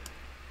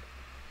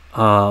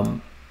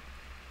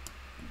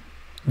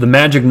 The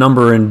magic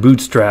number in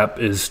Bootstrap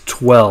is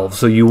 12,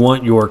 so you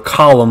want your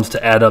columns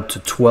to add up to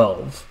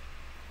 12.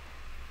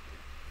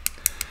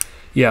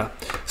 Yeah,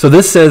 so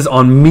this says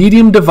on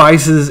medium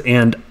devices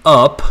and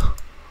up,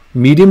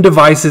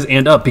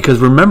 because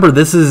remember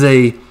this is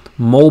a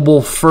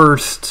mobile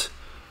first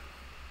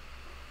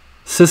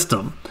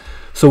system.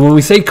 So when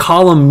we say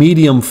column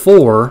medium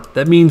 4,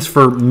 that means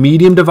for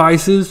medium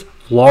devices,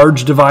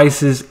 large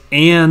devices,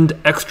 and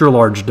extra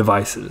large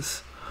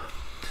devices.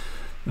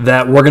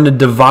 That we're going to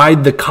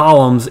divide the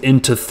columns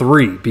into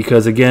 3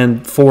 because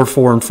again 4,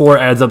 4, and 4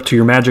 adds up to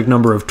your magic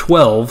number of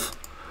 12,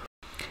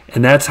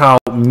 and that's how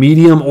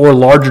medium or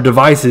larger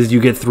devices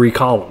you get 3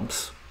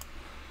 columns.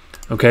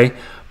 Okay,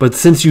 but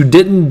since you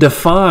didn't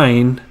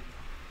define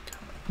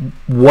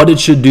what it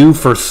should do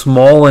for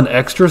small and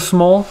extra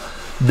small,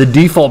 the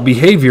default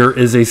behavior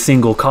is a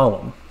single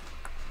column.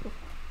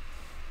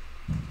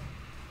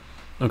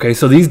 Okay,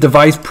 so these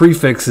device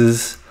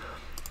prefixes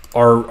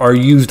are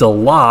used a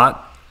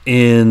lot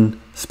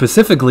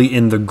specifically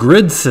in the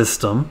grid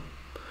system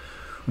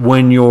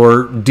when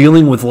you're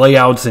dealing with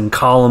layouts and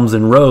columns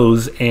and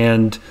rows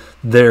and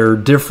their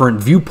different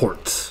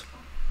viewports,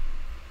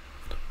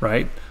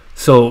 right?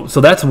 So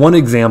that's one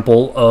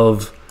example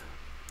of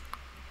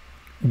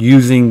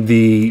using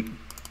the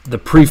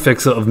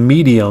prefix of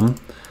medium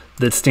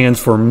that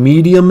stands for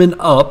medium and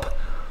up,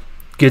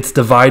 gets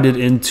divided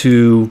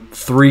into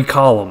 3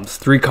 columns.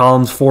 3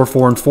 columns, 4,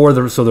 4, and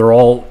 4, so they're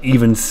all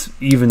even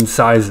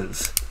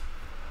sizes.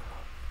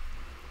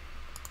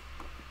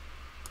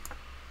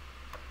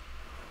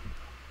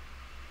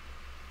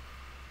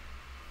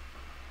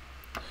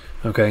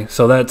 Okay,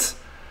 so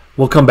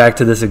we'll come back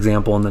to this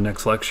example in the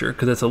next lecture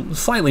because it's a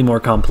slightly more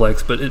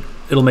complex, but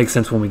it'll make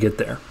sense when we get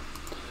there.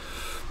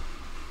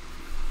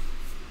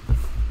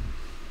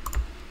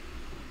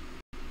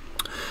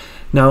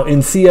 Now in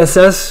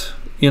CSS,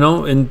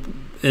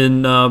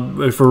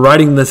 if we're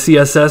writing the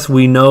CSS,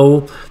 we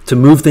know to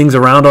move things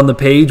around on the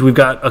page, we've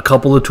got a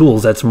couple of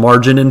tools. That's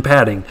margin and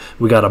padding.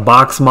 We got a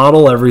box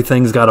model.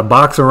 Everything's got a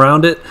box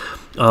around it.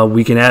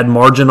 We can add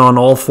margin on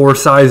all 4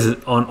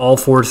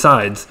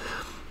 sides.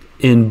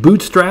 In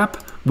Bootstrap,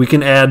 we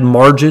can add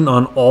margin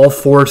on all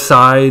 4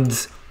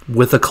 sides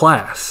with a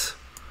class.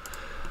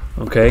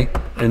 Okay,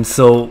 and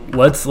so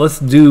let's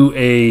do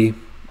a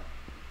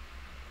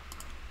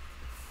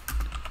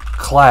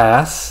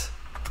class.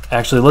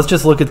 Actually, let's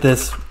just look at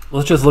this.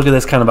 Let's just look at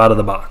this kind of out of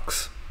the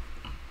box.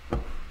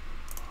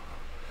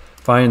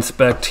 If I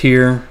inspect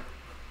here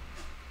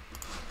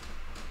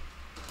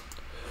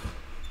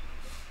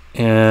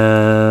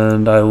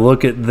and I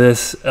look at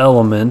this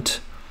element,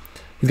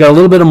 he's got a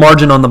little bit of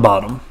margin on the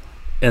bottom,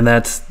 and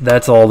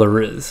that's all there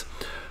is.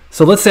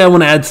 So let's say I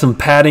want to add some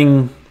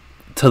padding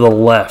to the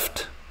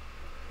left.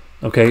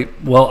 Okay,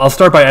 well, I'll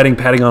start by adding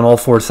padding on all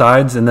 4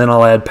 sides, and then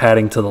I'll add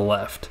padding to the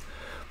left.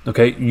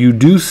 Okay, you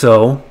do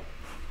so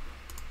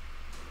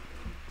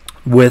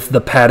with the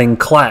padding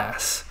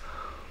class.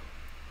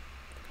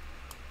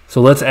 So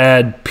let's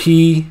add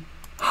P-5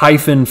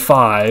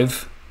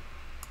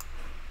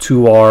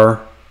 to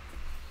our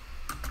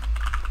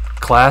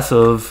class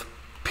of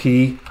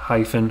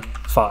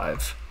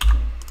P-5.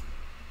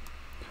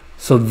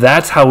 So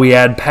that's how we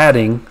add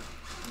padding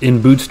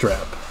in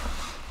Bootstrap.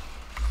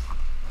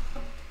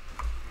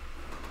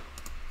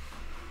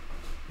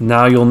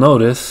 Now you'll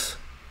notice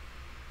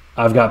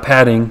I've got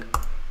padding.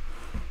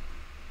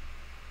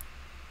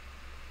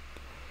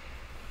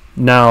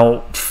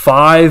 Now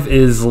 5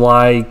 is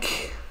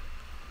like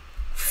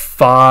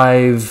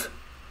 5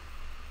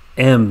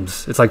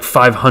 M's. It's like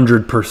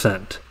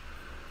 500%.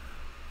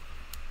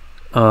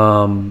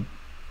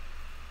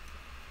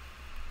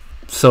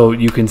 So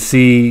you can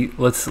see,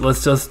 let's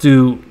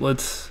do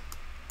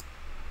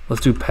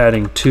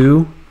padding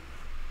 2.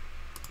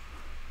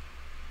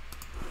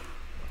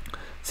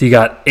 So you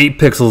got 8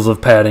 pixels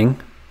of padding.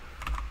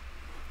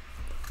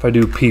 If I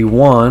do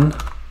P1,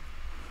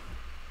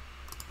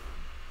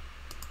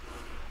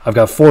 I've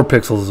got 4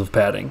 pixels of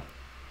padding.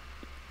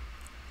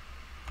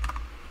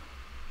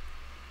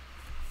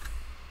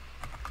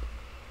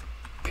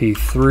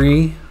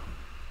 P3,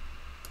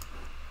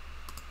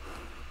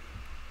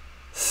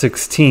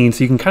 16.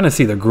 So you can kind of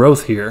see the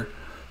growth here.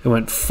 It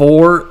went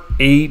 4,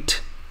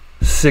 8,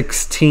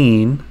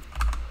 16.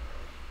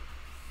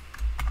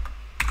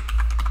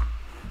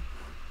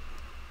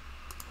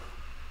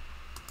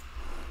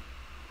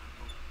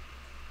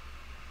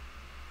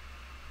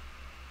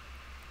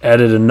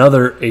 Added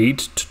another 8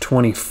 to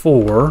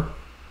 24.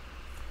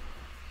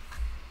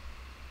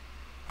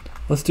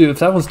 Let's do, if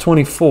that was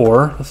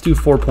 24, let's do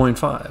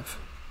 4.5.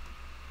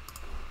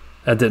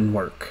 That didn't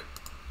work.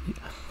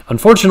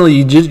 Unfortunately,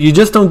 you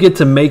just don't get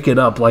to make it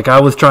up. Like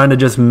I was trying to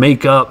just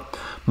make up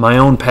my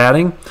own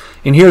padding.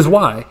 And here's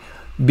why.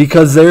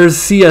 Because there's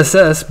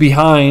CSS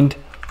behind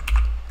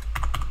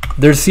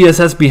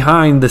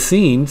the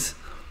scenes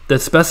that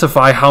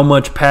specify how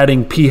much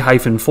padding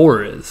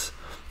P-4 is.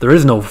 There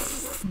is no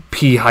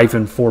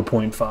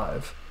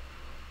P-4.5.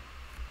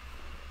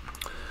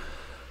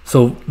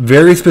 So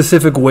very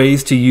specific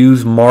ways to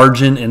use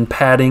margin and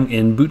padding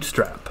in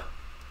Bootstrap.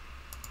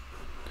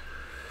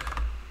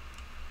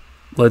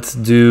 Let's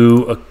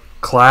do a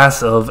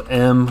class of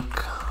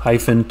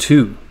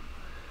M-2.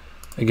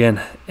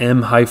 Again,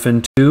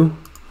 M-2.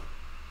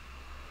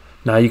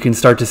 Now you can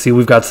start to see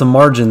we've got some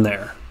margin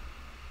there.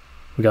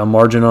 We got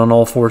margin on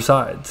all 4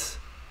 sides.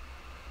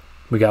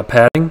 We got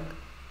padding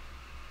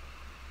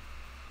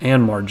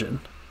and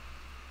margin.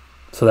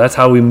 So that's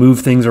how we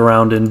move things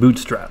around in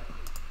Bootstrap.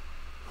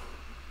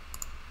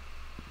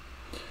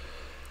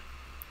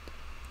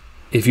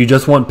 If you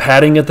just want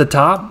padding at the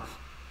top,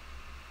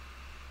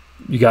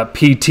 you got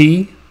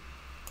PT.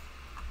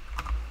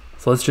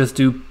 So let's just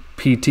do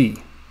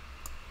PT.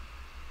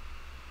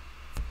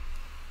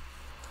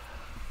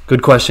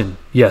 Good question.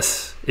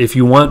 Yes. If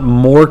you want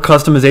more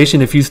customization,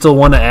 if you still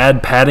want to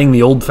add padding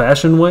the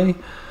old-fashioned way,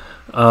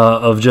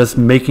 of just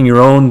making your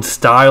own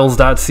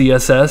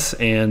styles.css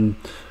and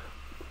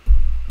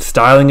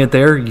styling it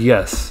there?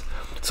 Yes.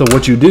 So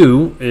what you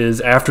do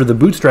is after the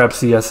Bootstrap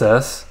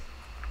CSS,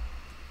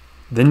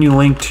 then you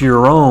link to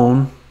your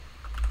own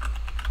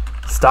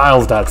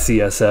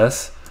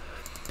styles.css,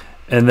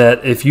 and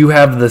that if you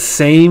have the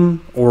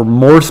same or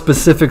more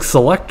specific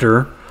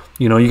selector,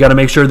 you know, you got to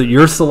make sure that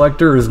your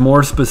selector is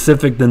more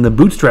specific than the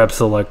Bootstrap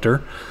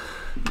selector,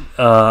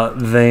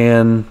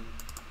 then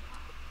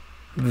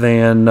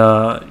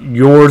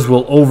yours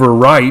will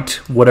overwrite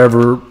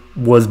whatever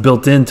was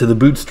built into the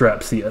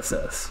Bootstrap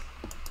CSS.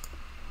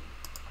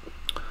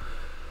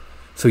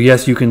 So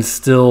yes, you can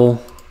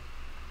still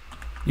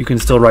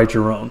write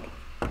your own.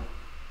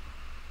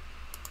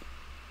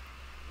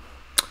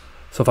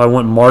 So if I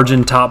want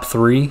margin top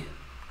 3,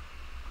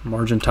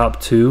 margin top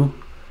 2,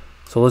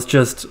 so let's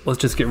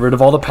just get rid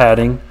of all the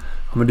padding.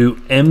 I'm gonna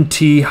do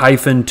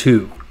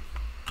MT-2.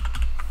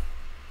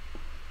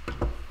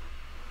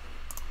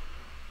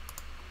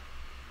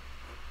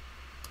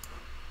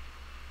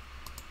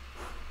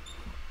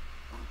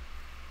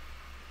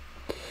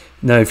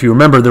 Now, if you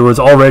remember, there was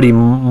already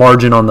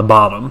margin on the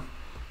bottom.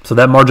 So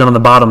that margin on the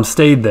bottom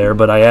stayed there,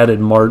 but I added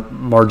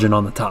margin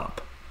on the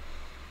top.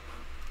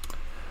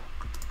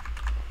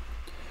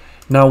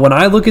 Now, when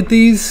I look at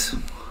these,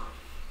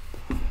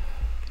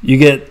 you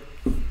get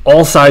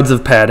all sides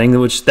of padding,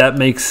 which that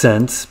makes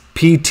sense.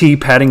 PT,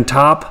 padding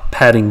top,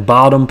 padding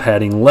bottom,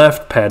 padding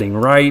left, padding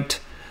right.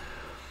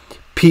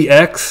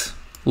 PX,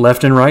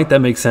 left and right, that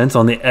makes sense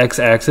on the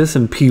x-axis,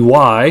 and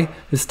PY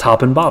is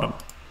top and bottom.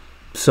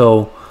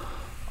 So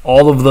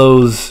all of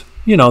those,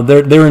 you know,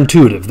 they're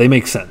intuitive, they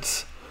make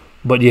sense,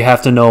 but you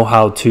have to know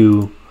how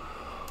to.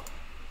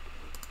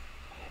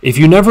 If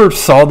you never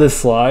saw this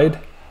slide,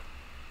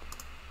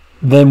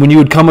 then when you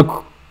would come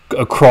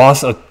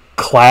across a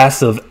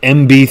class of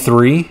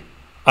MB3,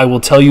 I will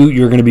tell you,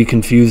 you're going to be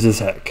confused as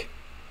heck,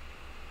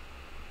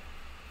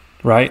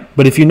 right?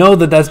 But if you know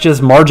that that's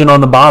just margin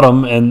on the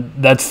bottom and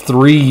that's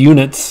 3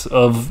 units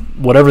of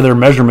whatever their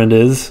measurement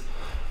is,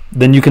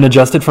 then you can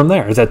adjust it from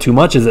there. Is that too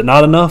much? Is it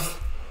not enough?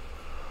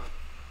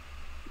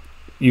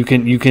 You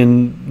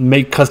can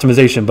make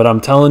customization, but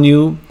I'm telling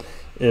you,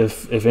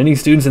 if any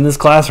students in this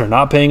class are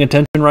not paying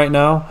attention right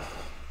now,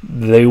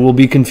 they will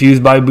be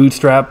confused by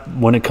Bootstrap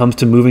when it comes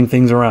to moving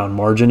things around.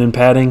 Margin and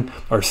padding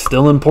are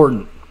still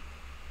important.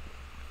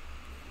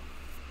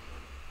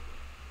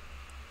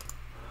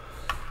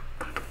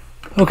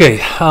 Okay,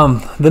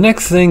 the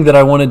next thing that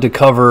I wanted to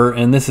cover,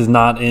 and this is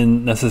not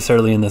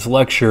necessarily in this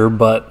lecture,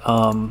 but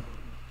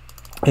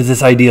is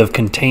this idea of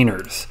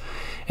containers.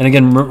 And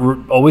again,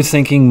 we're always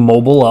thinking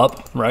mobile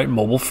up, right?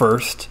 Mobile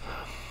first.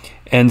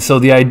 And so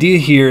the idea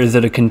here is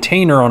that a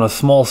container on a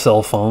small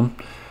cell phone,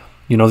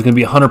 you know, is going to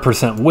be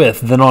 100% width.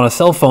 Then on a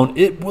cell phone,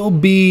 it will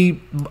be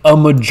a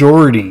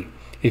majority.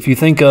 If you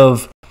think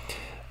of,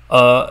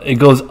 it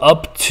goes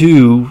up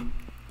to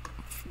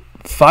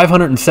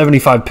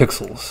 575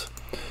 pixels.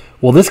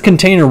 Well, this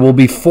container will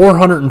be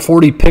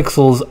 440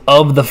 pixels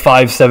of the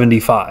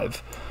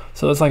 575.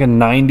 So it's like a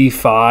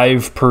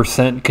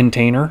 95%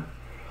 container,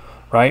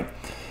 right?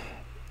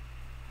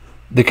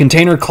 The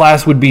container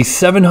class would be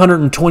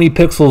 720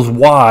 pixels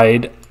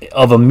wide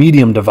of a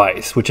medium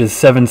device, which is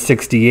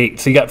 768.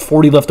 So you got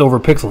 40 leftover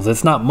pixels.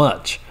 It's not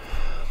much.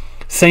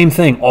 Same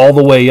thing all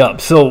the way up.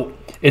 So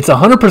it's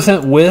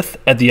 100% width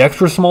at the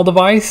extra small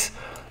device,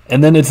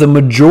 and then it's a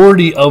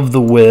majority of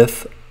the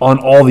width on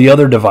all the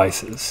other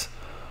devices.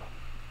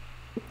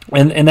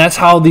 And that's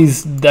how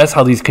these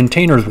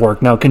containers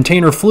work. Now,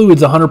 container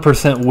fluid's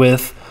 100%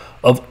 width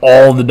of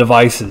all the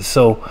devices.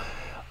 So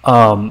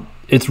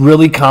it's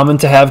really common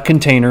to have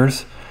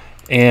containers,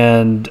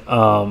 and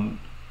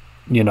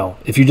you know,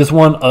 if you just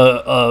want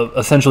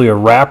essentially a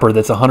wrapper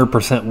that's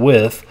 100%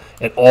 width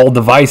at all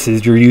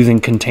devices, you're using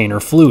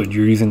container fluid.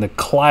 You're using the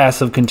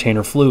class of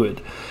container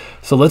fluid.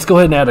 So let's go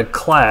ahead and add a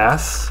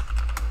class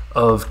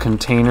of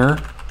container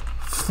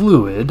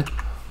fluid,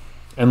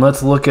 and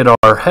let's look at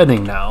our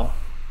heading now.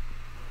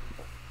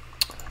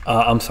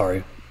 I'm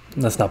sorry,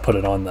 let's not put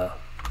it on the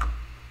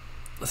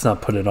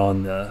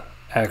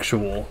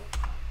actual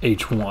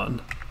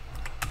H1.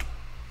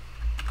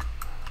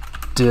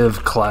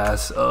 Div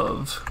class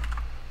of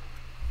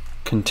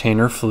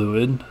container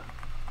fluid.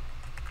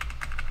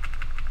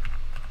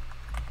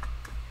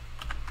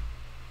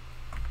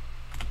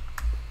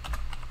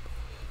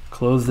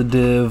 Close the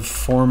div,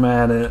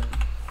 format it.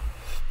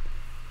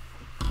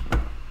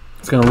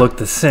 It's going to look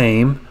the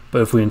same,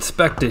 but if we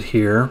inspect it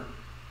here,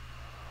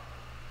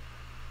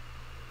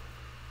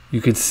 you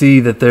could see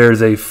that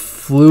there's a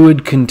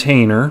fluid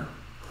container.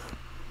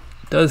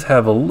 It does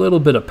have a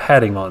little bit of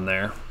padding on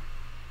there.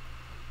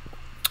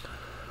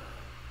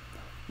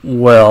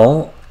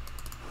 Well,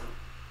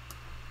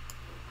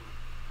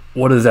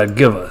 what does that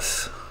give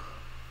us?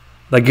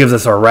 That gives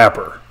us our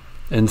wrapper.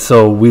 And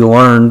so we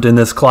learned in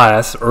this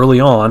class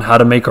early on how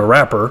to make a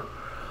wrapper,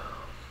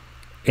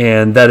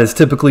 and that is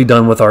typically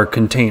done with our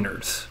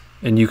containers.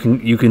 And you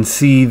can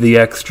see the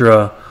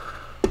extra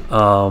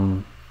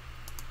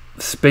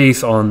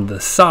space on the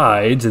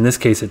sides, in this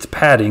case it's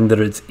padding, that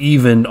it's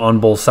even on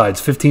both sides,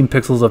 15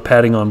 pixels of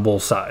padding on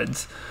both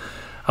sides.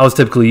 I was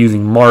typically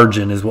using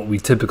margin is what we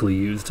typically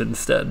used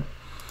instead.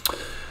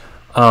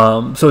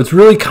 So it's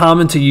really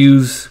common to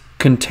use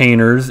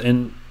containers,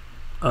 and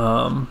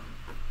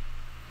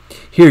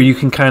here you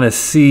can kind of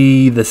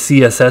see the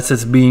CSS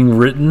that's being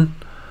written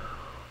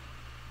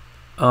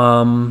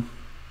for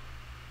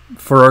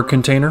our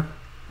container.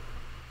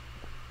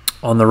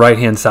 On the right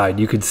hand side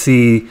you could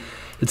see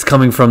it's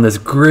coming from this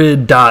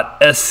grid.scss,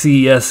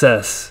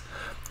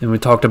 and we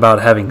talked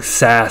about having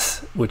Sass,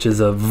 which is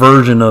a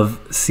version of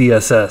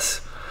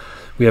CSS.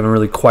 We haven't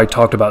really quite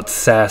talked about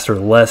Sass or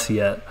less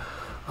yet,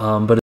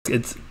 but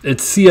it's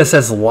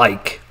CSS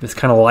like. It's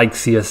kind of like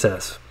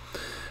CSS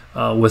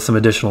with some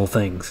additional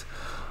things.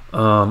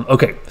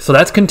 Okay, so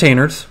that's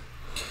containers.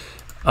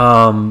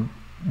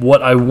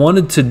 What I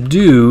wanted to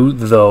do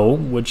though,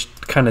 which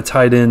kind of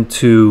tied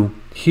into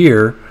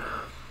here,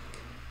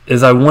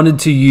 is I wanted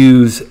to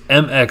use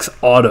MX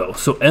Auto.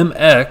 So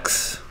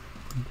MX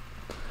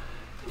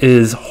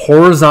is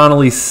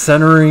horizontally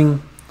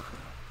centering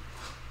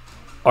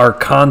our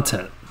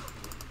content.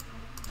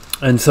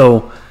 And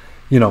so,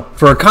 you know,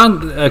 for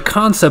a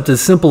concept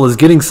as simple as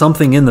getting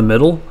something in the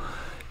middle,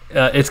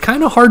 it's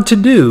kind of hard to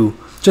do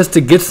just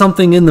to get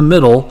something in the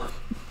middle.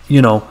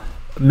 You know,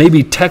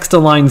 maybe text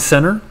align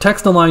center.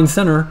 Text align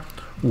center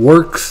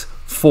works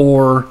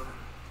for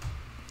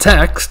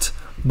text,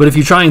 but if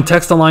you try and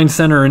text align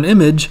center an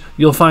image,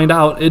 you'll find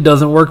out it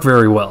doesn't work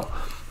very well.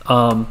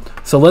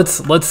 So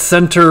let's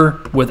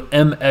center with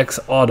MX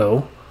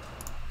Auto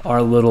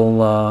our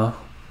little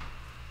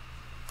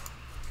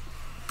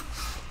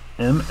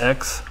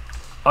MX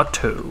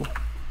Auto.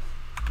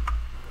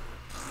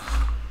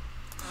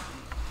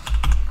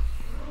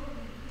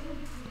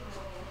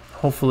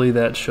 Hopefully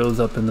that shows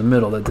up in the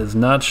middle. That does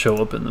not show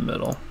up in the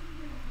middle.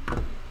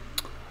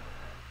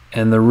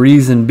 And the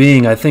reason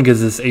being, I think,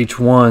 is this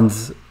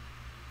H1's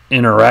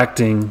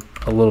interacting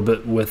a little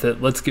bit with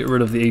it. Let's get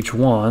rid of the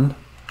H1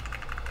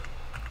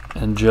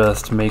 and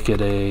just make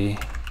it a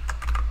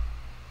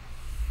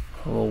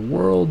hello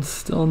world.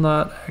 Still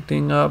not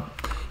acting up.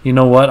 You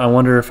know what? I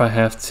wonder if I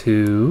have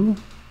to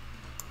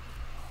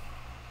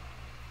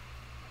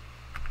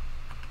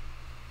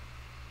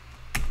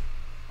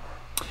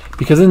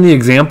because in the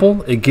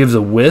example it gives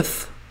a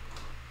width,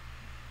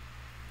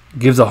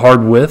 gives a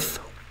hard width,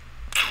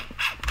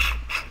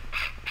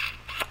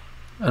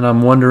 and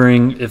I'm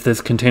wondering if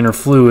this container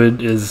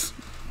fluid is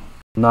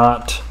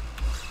not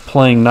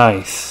playing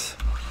nice.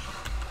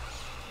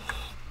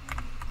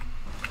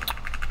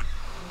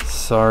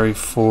 Sorry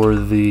for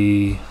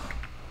the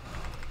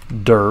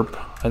derp.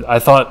 I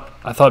thought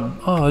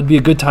oh, it'd be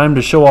a good time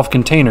to show off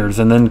containers,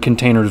 and then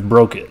containers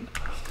broke it.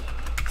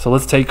 So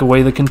let's take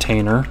away the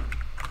container.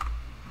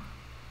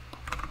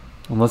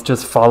 And let's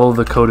just follow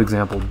the code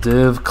example.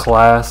 Div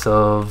class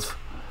of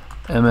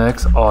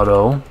MX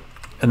Auto.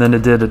 And then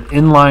it did an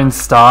inline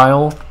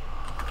style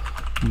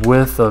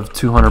width of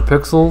 200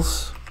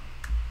 pixels.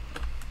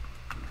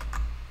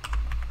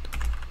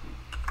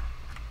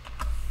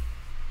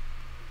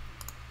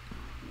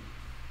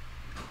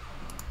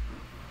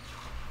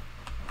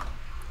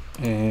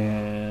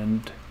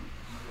 And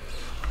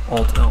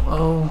Alt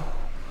LO.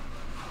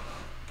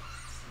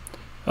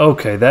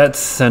 Okay, that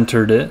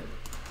centered it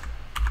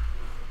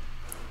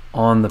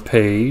on the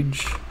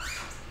page.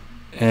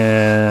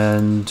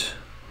 And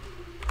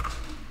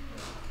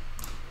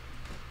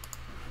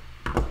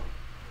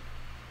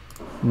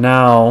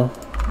now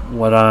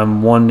what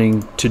I'm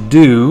wanting to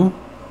do,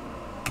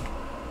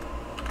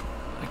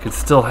 I could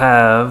still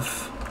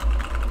have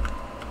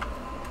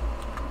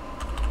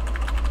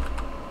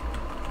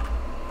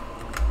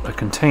a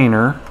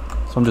container,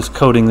 so I'm just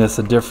coding this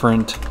a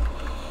different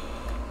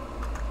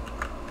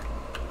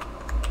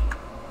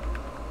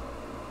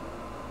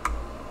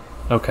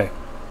okay,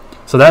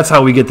 so that's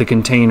how we get the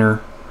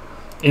container.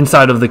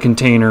 Inside of the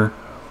container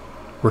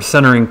we're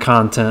centering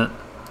content.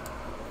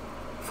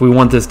 If we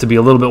want this to be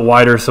a little bit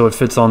wider so it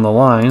fits on the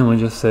line, we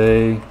just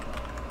say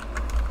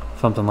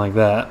something like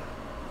that.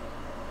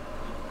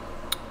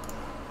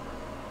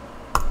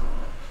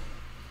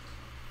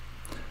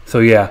 So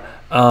yeah,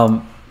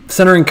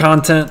 centering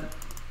content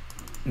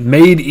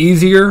made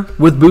easier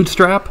with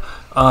Bootstrap.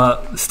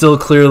 Still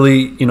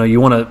clearly, you know,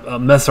 you want to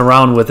mess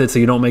around with it so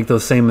you don't make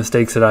those same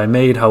mistakes that I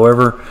made.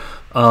 However,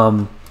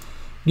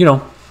 you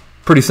know,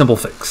 pretty simple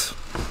fix.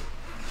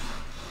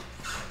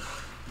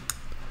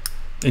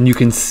 And you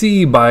can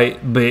see by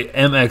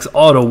MX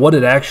Auto what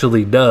it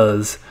actually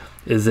does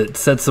is it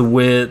sets a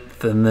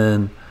width, and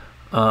then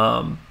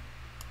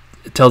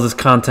it tells us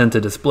content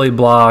to display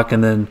block,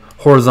 and then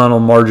horizontal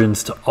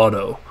margins to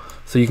auto.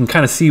 So you can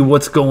kind of see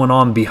what's going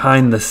on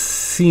behind the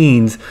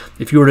scenes.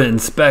 If you were to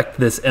inspect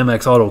this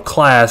MX Auto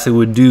class, it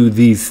would do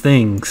these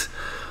things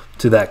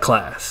to that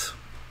class.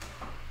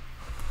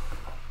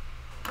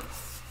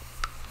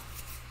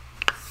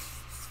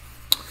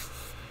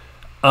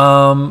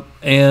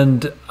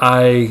 And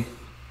I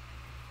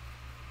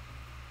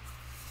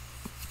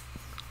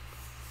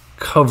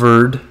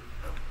covered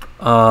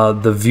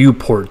the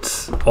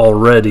viewports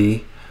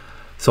already.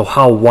 So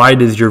how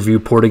wide is your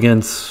viewport?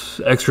 Again,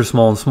 extra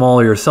small and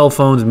small, your cell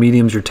phones,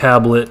 mediums, your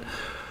tablet,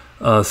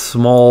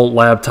 small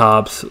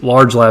laptops,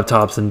 large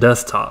laptops, and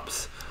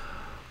desktops.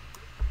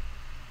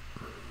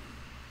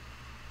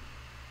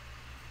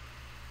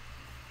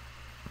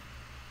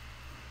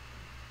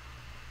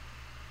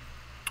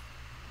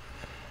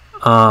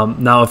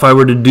 Now, if I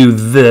were to do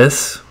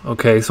this,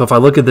 okay, so if I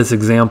look at this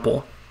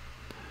example,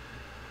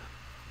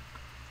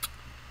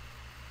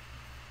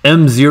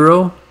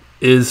 M0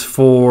 is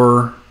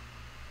for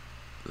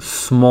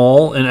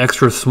small and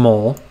extra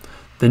small.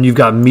 Then you've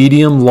got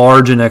medium,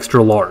 large, and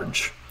extra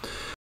large.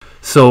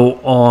 So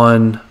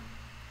on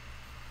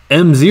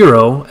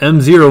M0,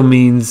 M0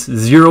 means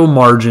 0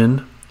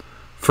 margin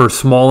for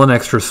small and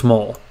extra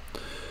small.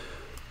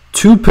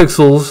 2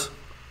 pixels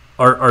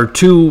are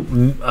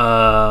two...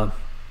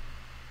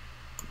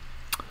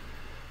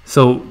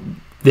 So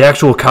the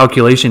actual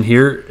calculation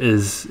here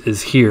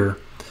is here.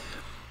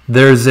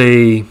 There's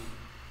a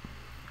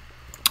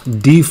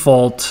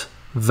default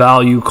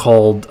value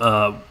called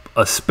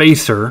a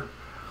spacer,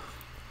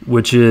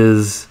 which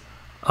is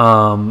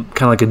kind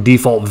of like a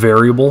default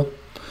variable.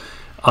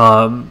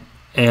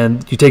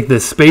 And you take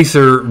this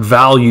spacer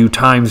value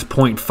times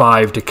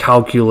 0.5 to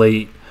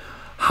calculate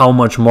how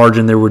much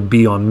margin there would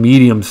be on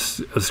medium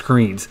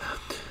screens.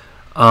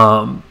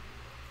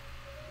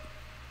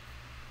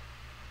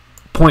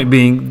 Point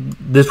being,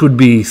 this would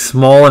be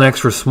small and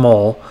extra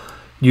small.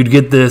 You'd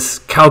get this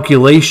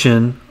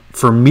calculation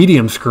for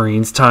medium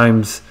screens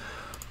times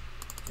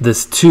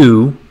this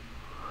 2.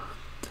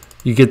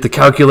 You get the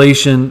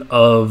calculation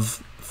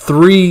of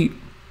 3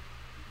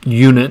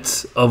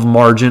 units of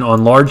margin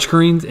on large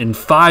screens and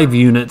 5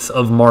 units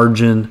of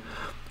margin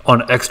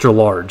on extra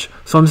large.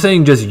 So I'm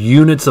saying just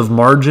units of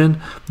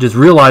margin. Just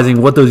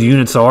realizing what those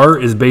units are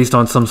is based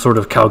on some sort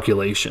of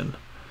calculation.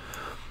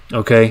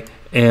 Okay,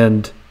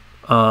 and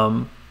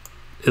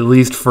at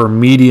least for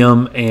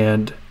medium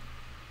and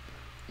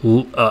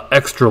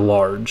extra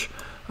large,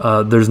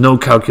 there's no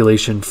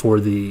calculation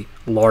for the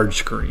large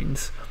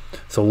screens.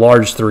 So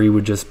large 3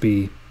 would just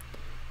be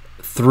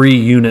 3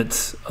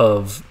 units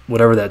of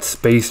whatever that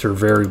spacer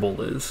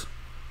variable is.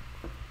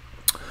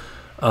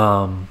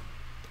 And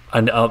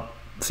I'll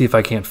see if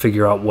I can't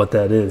figure out what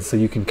that is, so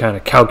you can kind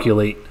of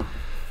calculate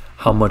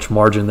how much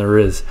margin there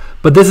is.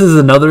 But this is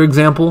another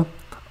example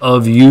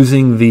of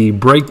using the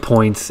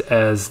breakpoints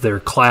as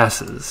their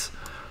classes: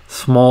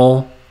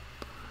 small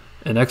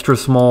and extra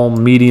small,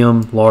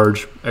 medium,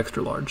 large,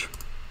 extra large.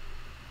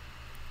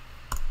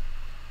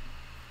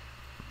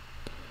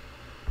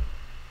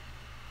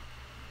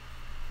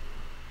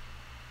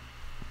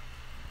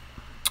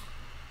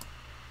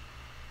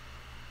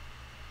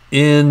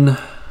 In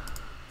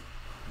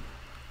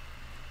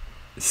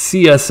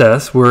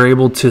CSS, we're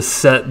able to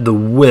set the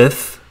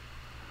width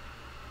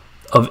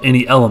of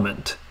any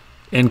element.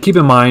 And keep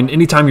in mind,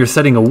 anytime you're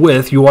setting a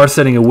width, you are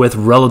setting a width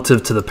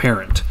relative to the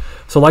parent.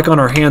 So like on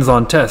our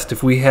hands-on test,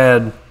 if we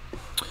had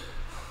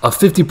a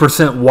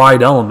 50%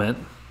 wide element,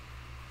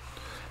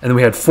 and then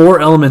we had 4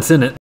 elements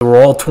in it that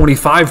were all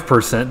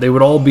 25%, they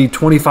would all be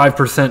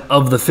 25%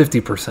 of the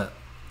 50%.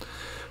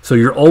 So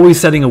you're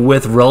always setting a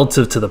width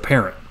relative to the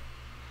parent.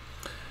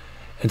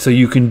 And so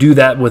you can do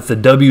that with the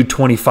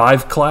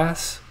W25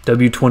 class.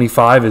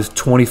 W25 is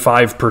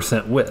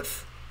 25%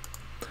 width.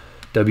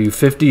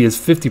 W50 is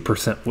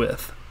 50%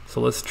 width.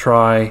 So let's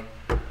try.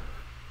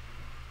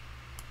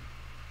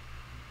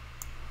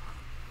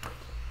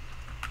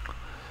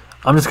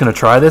 I'm just going to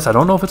try this. I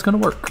don't know if it's going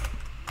to work,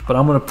 but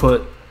I'm going to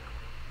put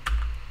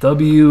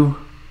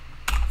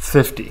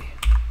W50.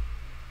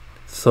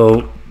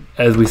 So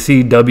as we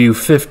see,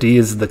 W50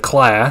 is the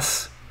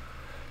class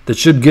that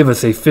should give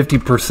us a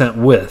 50%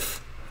 width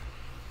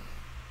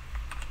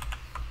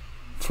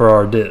for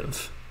our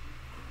div.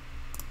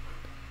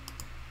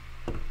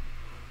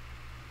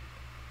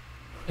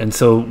 And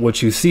so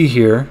what you see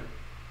here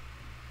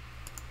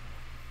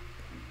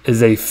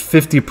is a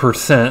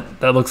 50%,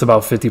 that looks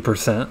about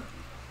 50%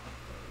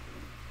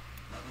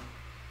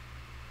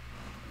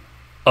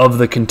 of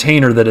the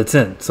container that it's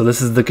in. So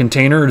this is the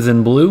container, it's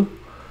in blue.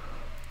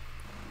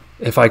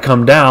 If I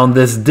come down,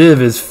 this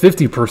div is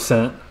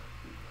 50%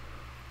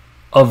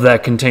 of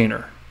that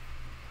container.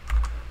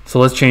 So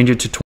let's change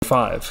it to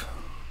 25.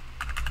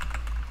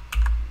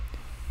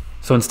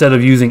 So instead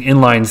of using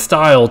inline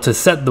style to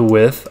set the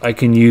width, I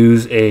can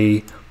use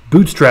a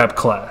Bootstrap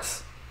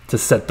class to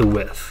set the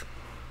width.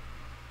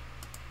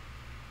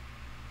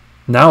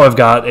 Now I've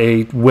got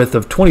a width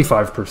of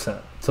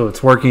 25%. So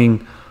it's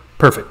working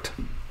perfect.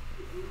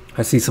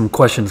 I see some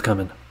questions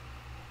coming.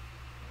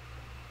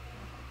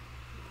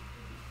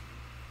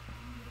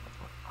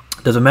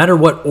 Does it matter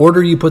what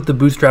order you put the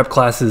Bootstrap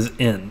classes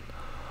in?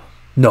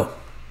 No.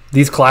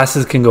 These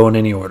classes can go in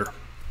any order.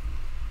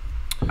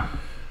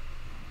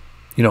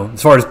 You know,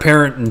 as far as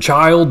parent and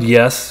child,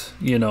 yes,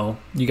 you know,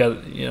 you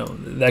got, you know,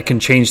 that can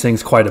change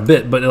things quite a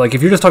bit. But like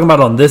if you're just talking about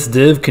on this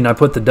div, can I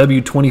put the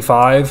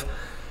W25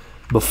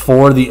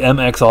 before the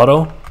MX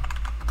auto?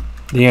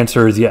 The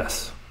answer is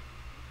yes.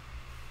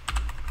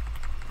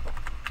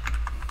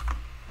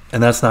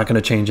 and that's not going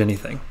to change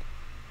anything.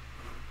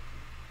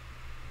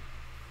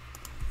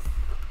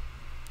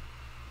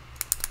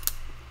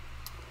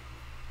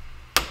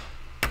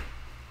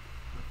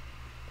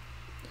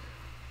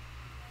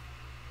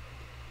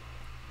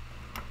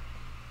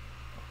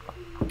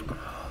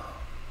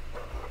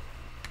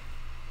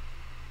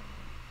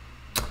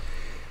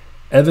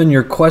 Evan,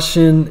 your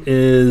question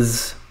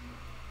is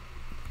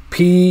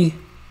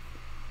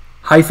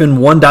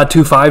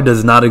P-1.25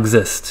 does not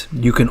exist.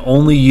 You can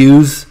only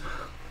use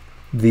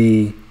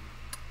the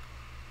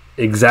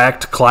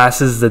exact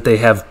classes that they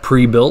have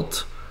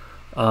pre-built.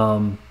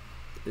 So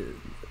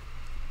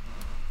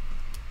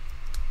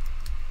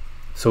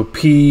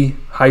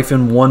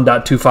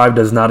P-1.25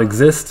 does not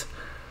exist.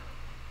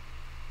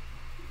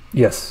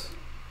 Yes.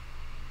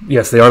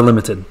 Yes, they are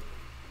limited.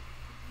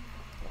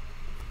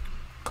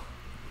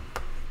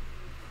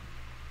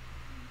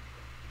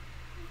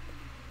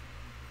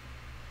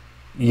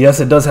 Yes,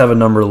 it does have a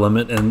number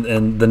limit,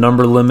 and the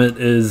number limit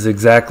is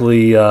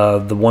exactly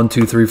the 1,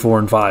 2, 3, 4,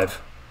 and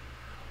 5.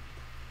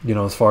 You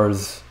know, as far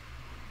as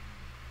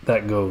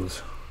that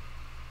goes.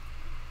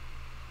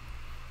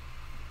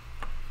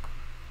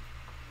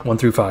 1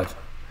 through 5.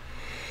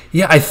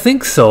 Yeah, I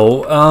think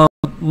so.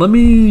 Let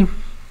me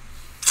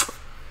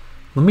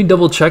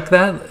double check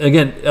that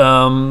again.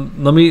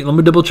 Let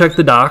me double check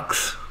the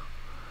docs.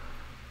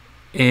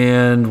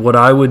 And what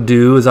I would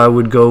do is I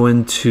would go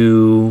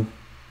into.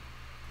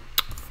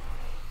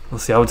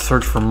 Let's see, I would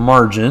search for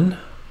margin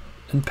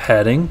and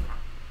padding.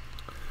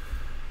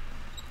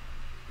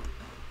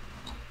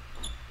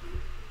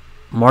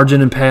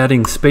 Margin and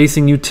padding,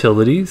 spacing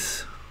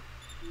utilities.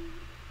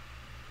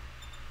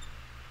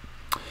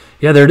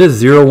 Yeah, there it is,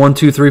 0, 1,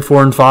 2, 3,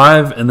 4, and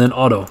 5, and then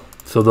auto.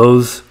 So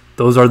those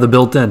are the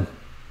built-in.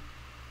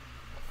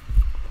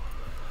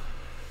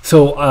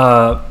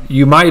 So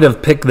you might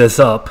have picked this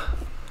up,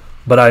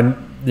 but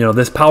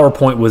this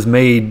PowerPoint was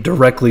made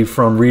directly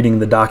from reading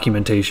the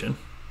documentation.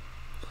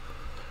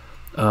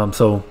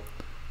 So,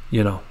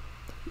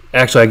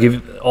 actually I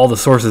give all the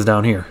sources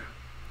down here,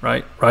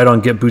 right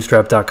on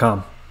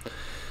getbootstrap.com.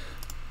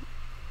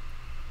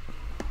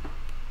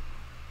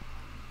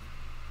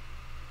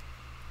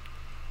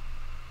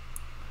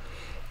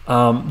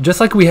 Just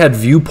like we had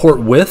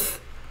viewport width,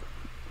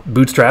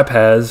 Bootstrap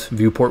has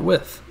viewport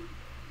width,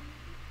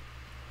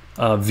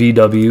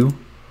 VW,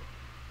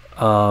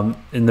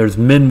 and there's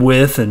min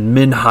width and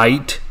min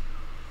height.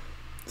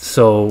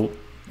 So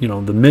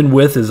the min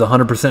width is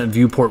 100%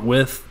 viewport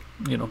width.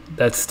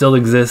 That still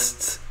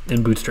exists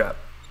in Bootstrap.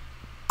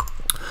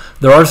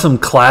 There are some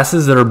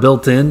classes that are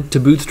built in to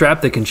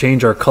Bootstrap that can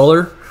change our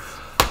color.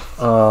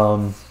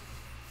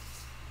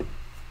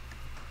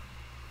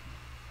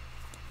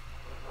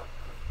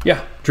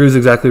 Yeah, Drew's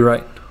exactly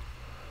right.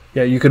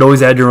 Yeah, you could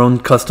always add your own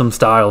custom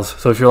styles.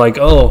 So if you're like,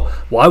 oh,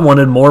 well, I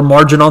wanted more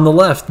margin on the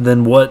left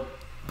than what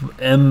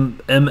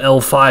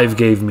ML5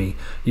 gave me,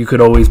 you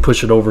could always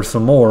push it over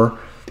some more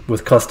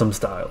with custom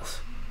styles.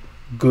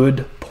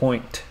 Good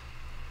point.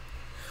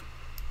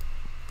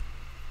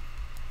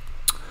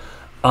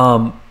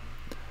 So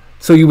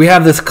we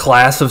have this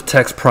class of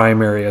text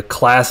primary, a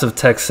class of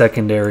text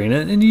secondary,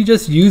 and you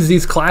just use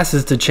these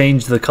classes to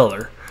change the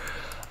color.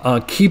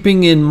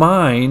 Keeping in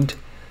mind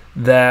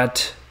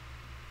that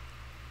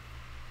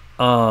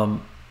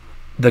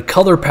the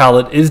color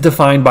palette is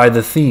defined by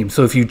the theme.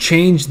 So if you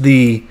change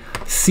the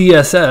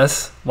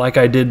CSS like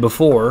I did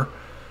before,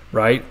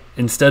 right?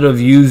 Instead of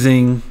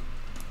using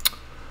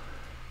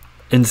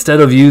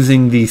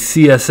the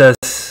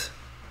CSS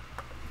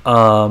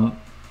on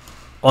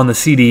the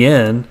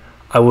CDN,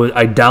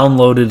 I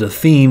downloaded a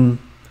theme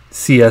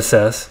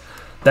CSS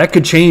that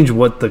could change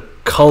what the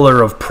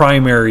color of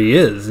primary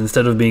is.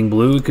 Instead of being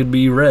blue, it could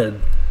be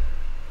red.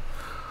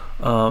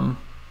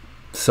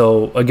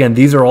 So again,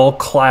 these are all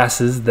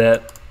classes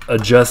that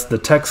adjust the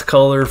text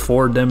color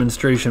for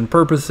demonstration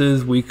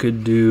purposes. We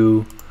could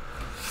do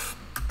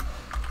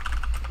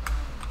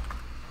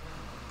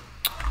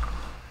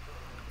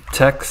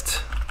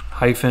text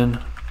hyphen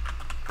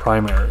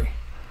primary,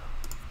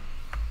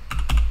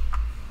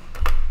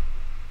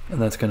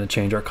 and that's going to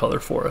change our color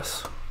for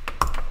us.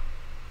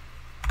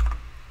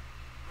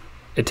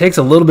 It takes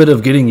a little bit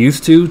of getting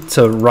used to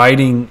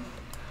writing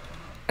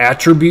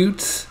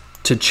attributes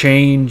to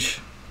change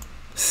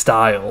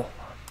style.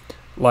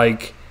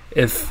 Like,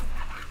 if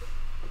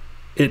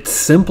it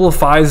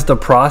simplifies the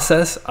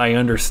process, I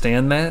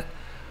understand that,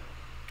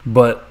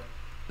 but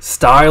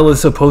style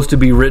is supposed to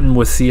be written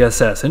with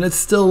CSS, and it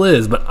still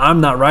is, but I'm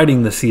not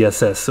writing the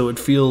CSS, so it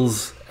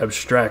feels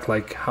abstract,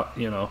 like,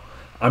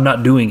 I'm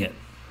not doing it,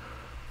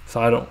 so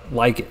I don't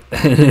like it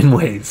in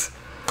ways.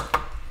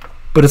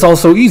 But it's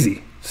also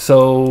easy,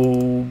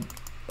 so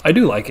I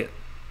do like it.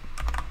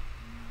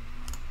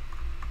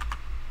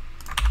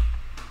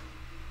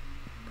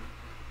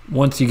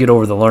 Once you get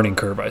over the learning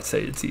curve, I'd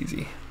say it's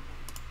easy.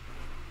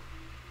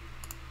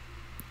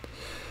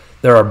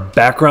 There are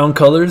background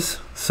colors.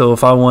 So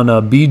if I want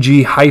a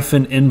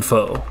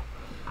BG-info,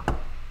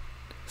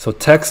 so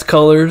text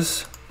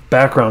colors,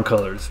 background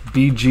colors,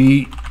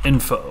 BG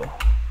info.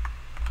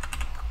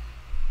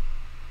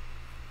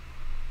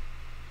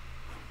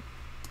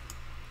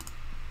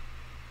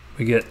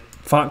 We get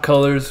font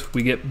colors,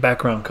 we get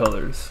background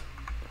colors.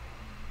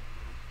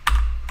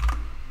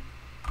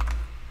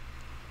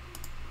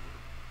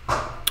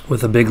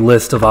 With a big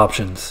list of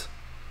options.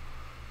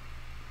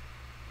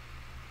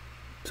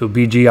 So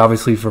BG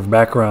obviously for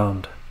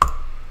background.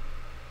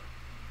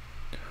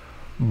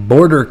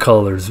 Border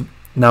colors.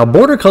 Now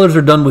border colors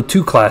are done with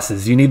two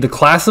classes. You need the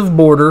class of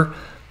border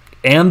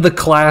and the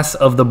class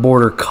of the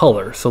border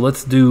color. So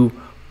let's do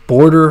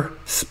border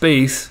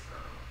space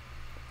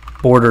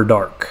border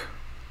dark.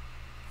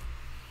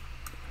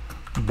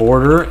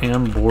 Border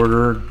and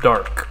border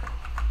dark.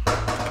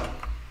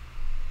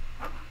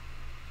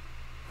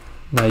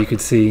 Now you can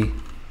see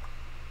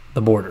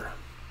the border.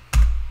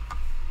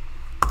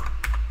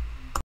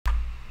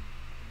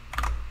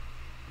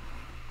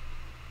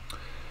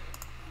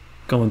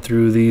 Going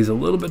through these a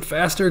little bit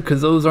faster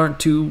because those aren't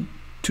too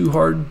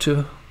hard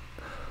to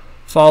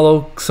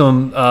follow.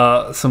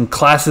 Some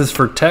classes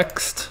for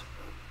text.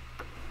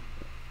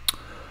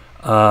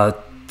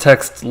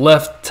 Text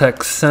left,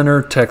 text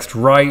center, text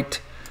right.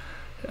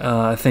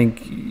 I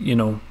think, you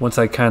know, once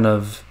I kind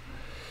of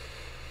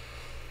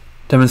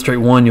demonstrate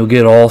one, you'll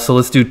get all. So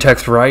let's do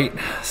text right.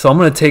 So I'm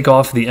going to take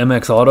off the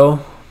MX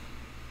Auto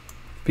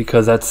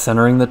because that's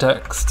centering the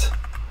text.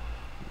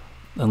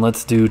 And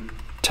let's do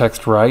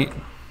text right.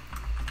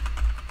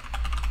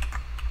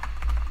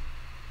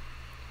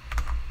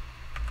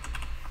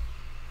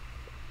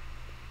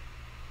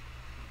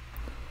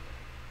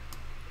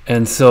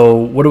 And so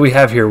what do we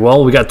have here?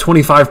 Well, we got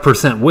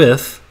 25%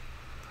 width,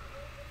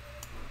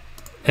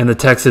 and the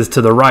text is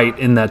to the right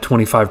in that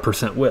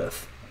 25%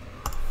 width.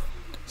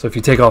 So if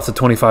you take off the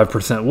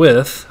 25%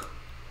 width,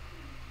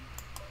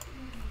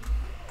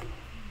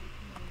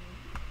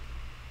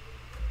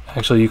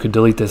 actually you could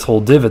delete this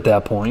whole div at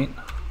that point.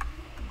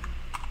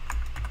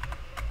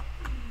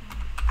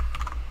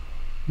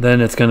 Then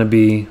it's going to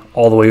be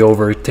all the way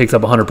over. It takes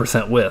up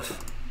 100%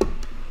 width.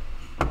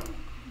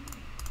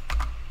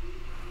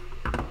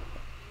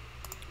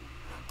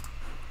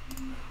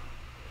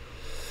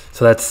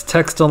 So that's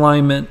text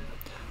alignment,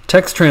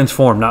 text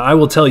transform. Now I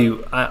will tell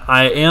you,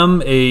 I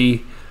am a,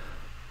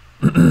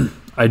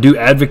 I do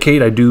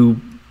advocate, I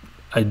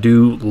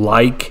do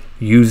like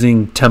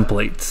using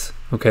templates.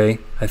 Okay,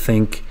 I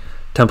think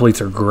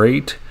templates are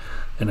great,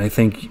 and I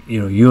think,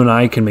 you know, you and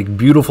I can make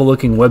beautiful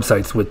looking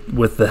websites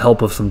with the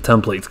help of some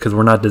templates because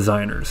we're not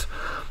designers.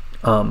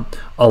 A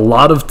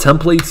lot of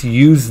templates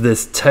use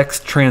this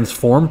text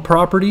transform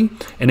property,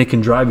 and it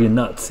can drive you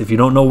nuts if you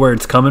don't know where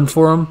it's coming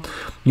from.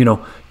 You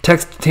know,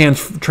 text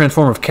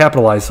transform of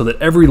capitalized so that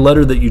every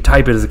letter that you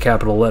type it is a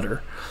capital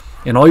letter,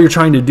 and all you're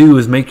trying to do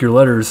is make your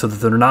letters so that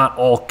they're not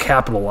all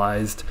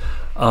capitalized.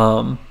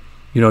 You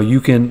know,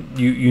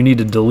 you need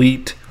to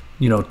delete,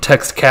 you know,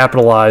 text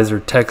capitalized or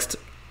text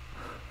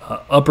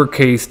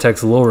uppercase,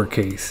 text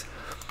lowercase.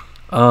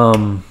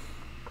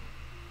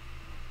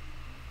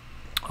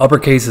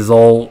 Uppercase is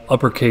all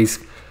uppercase.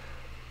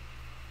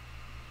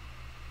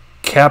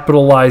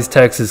 Capitalized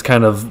text is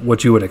kind of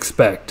what you would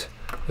expect.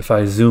 If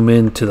I zoom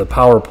into the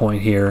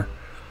PowerPoint here,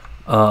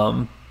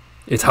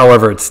 it's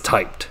however it's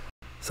typed.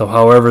 So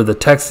however the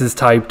text is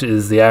typed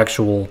is the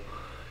actual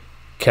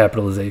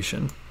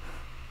capitalization.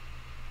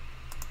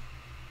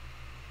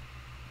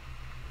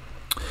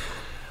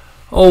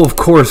 Oh, of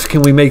course,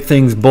 can we make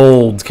things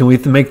bold? Can we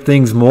make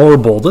things more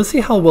bold? Let's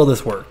see how well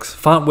this works.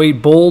 Font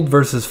weight bold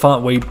versus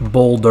font weight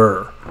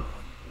bolder.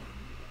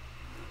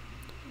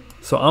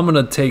 So I'm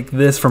going to take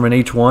this from an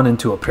H1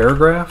 into a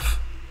paragraph,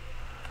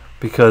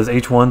 because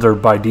H1s are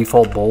by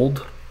default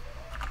bold.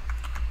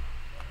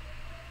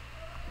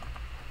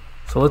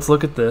 So let's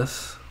look at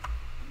this.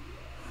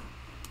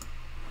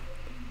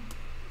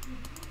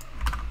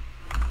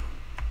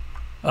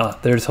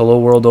 There's hello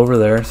world over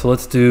there. So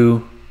let's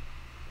do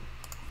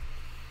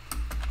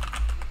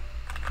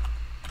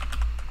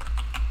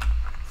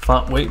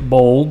font weight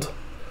bold.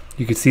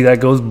 You can see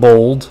that goes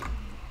bold.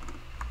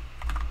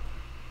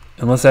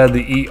 And let's add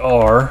the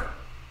ER.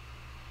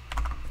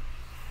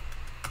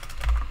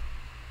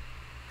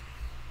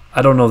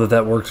 I don't know that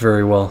that works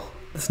very well.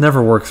 This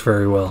never works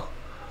very well.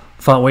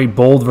 Font weight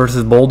bold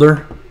versus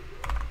bolder.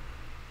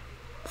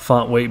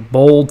 Font weight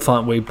bold,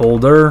 font weight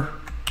bolder.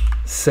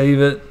 Save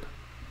it.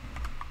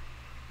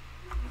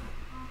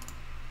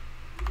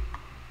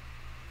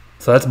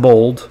 So that's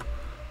bold.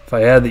 If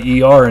I add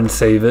the ER and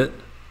save it,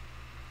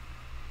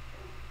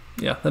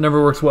 yeah, that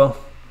never works well.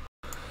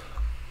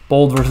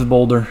 Bold versus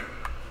bolder.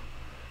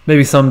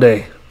 Maybe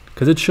someday,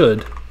 because it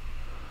should.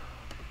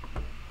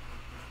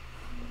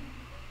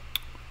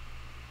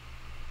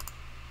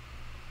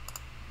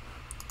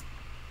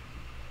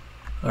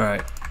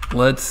 Alright,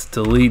 let's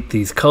delete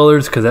these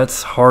colors because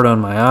that's hard on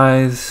my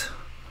eyes.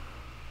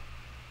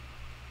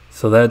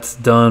 So that's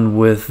done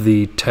with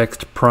the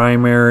text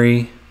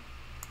primary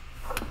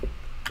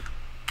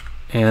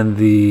and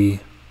the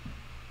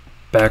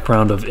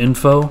background of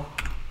info.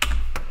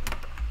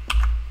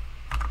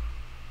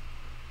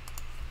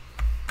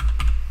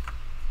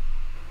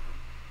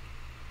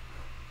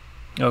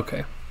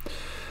 Okay,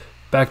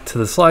 back to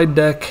the slide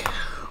deck.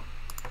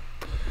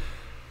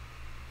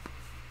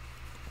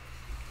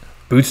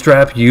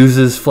 Bootstrap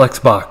uses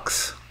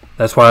Flexbox.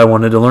 That's why I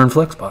wanted to learn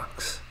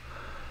Flexbox.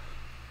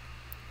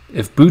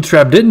 If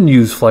Bootstrap didn't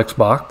use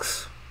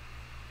Flexbox,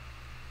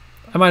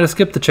 I might have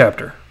skipped the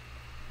chapter.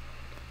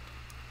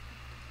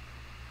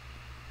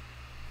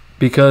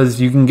 Because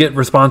you can get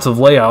responsive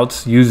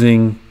layouts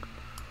using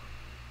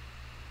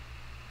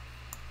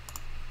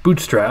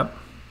Bootstrap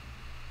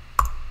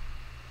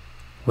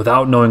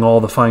without knowing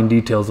all the fine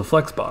details of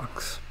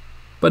Flexbox.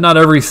 But not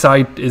every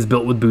site is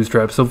built with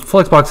Bootstrap, so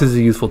Flexbox is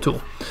a useful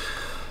tool.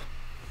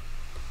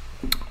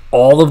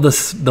 All of the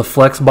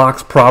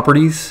Flexbox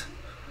properties,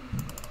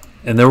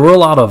 and there were a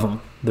lot of them.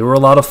 There were a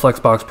lot of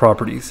Flexbox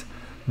properties.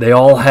 They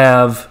all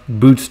have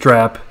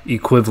Bootstrap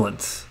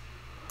equivalents.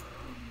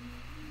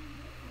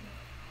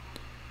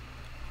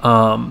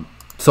 So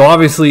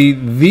obviously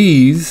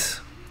these,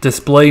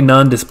 display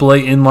none,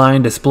 display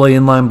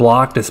inline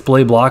block,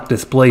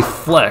 display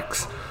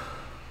flex,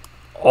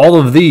 all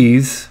of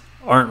these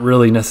aren't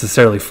really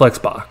necessarily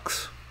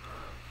Flexbox.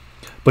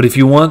 But if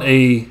you want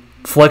a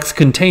flex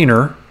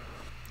container,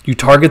 you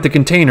target the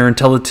container and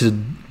tell it to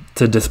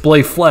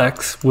display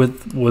flex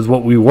was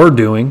what we were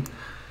doing.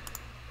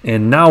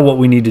 And now what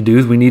we need to do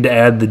is we need to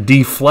add the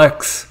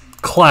dflex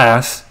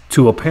class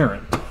to a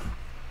parent.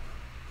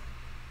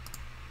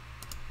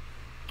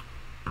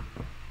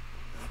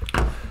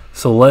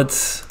 So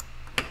let's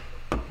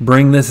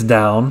bring this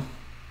down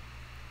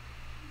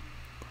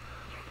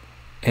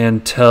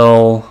and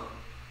tell,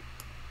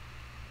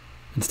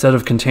 instead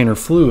of container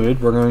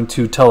fluid, we're going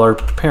to tell our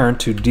parent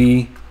to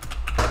dflex.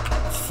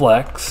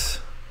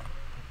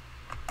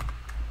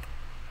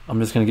 I'm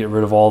just going to get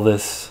rid of all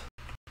this.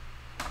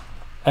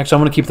 Actually,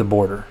 I'm going to keep the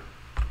border.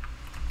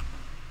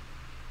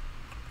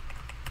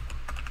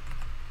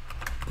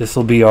 This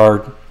will be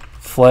our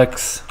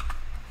flex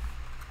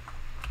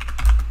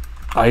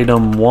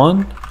item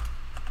 1,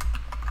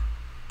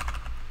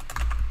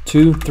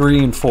 2,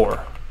 3, and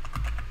 4.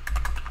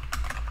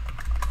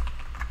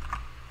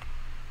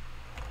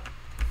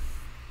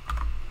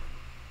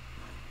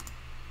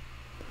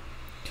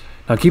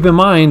 Now keep in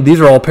mind, these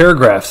are all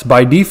paragraphs.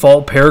 By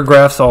default,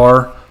 paragraphs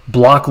are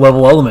block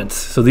level elements,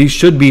 so these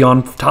should be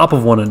on top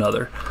of one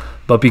another.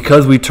 But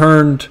because we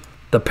turned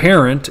the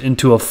parent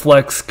into a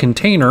flex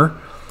container,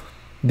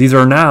 these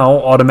are now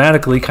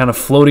automatically kind of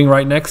floating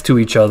right next to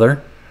each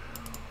other.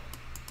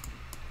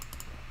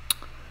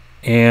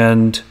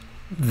 And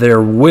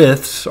their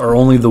widths are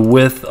only the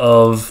width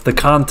of the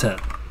content.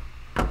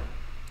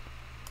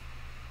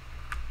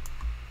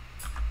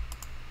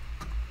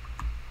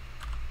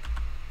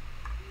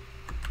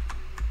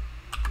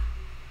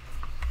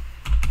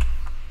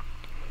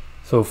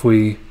 So if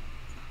we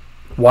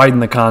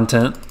widen the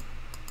content,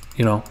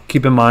 you know,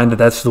 keep in mind that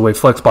that's the way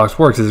Flexbox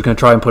works. Is it's going to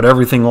try and put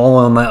everything all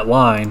on that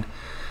line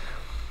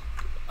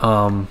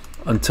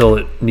until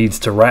it needs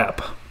to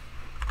wrap.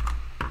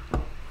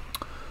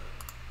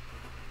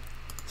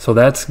 So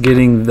that's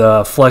getting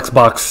the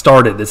Flexbox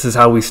started. This is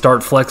how we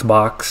start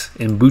Flexbox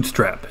in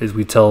Bootstrap, is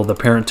we tell the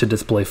parent to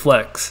display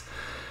flex.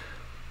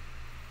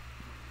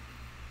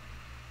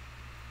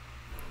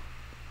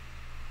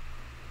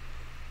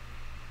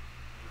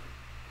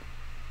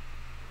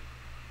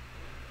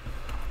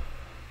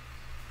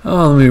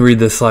 Oh, let me read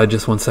this slide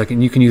just one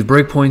second. You can use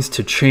breakpoints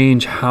to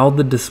change how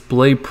the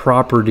display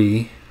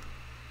property,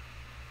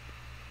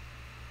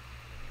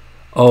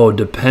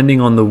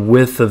 depending on the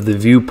width of the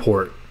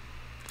viewport.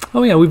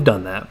 Oh yeah, we've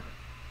done that.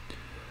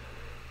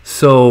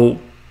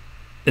 So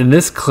in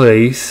this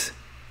case,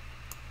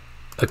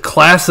 a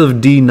class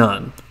of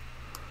dnone.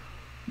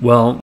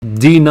 Well,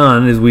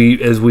 dnone,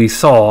 as we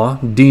saw,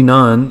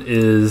 dnone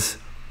is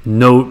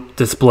note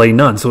display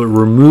none, so it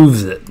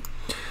removes it.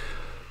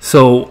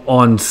 So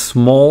on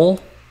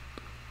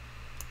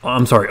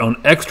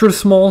extra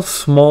small,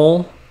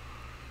 small,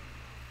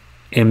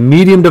 and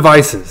medium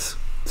devices.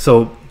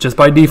 So just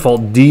by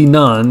default,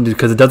 dnone,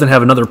 because it doesn't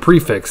have another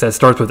prefix that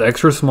starts with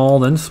extra small,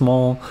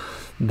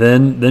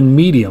 then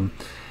medium.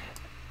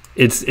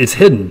 It's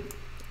hidden.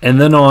 And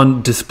then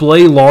on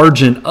display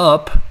large and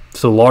up,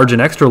 so large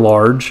and extra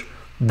large,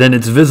 then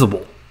it's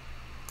visible.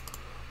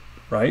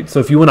 Right? So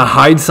if you want to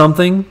hide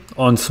something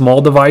on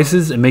small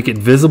devices and make it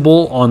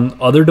visible on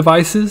other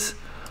devices,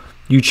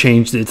 you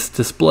change its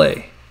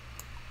display.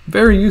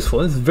 Very useful.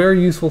 This is very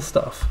useful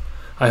stuff.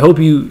 I hope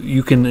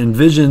you can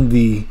envision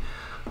the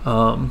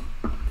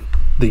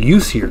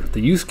use here, the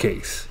use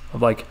case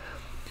of like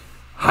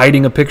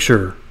hiding a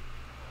picture,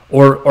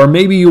 or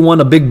maybe you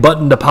want a big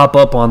button to pop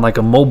up on like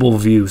a mobile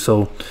view.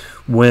 So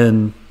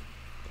when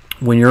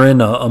you're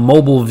in a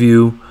mobile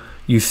view,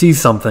 you see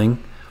something.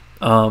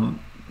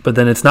 But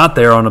then it's not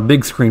there on a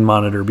big screen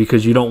monitor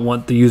because you don't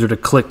want the user to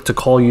click to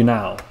call you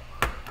now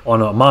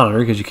on a monitor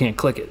because you can't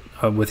click it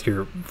with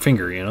your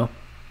finger, you know.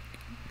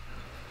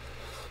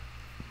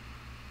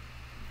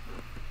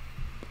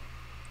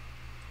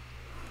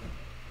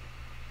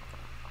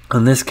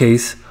 In this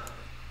case,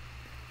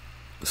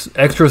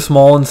 extra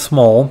small and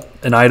small,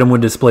 an item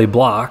would display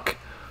block,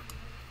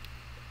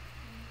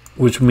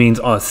 which means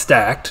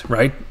stacked,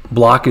 right?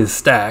 Block is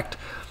stacked.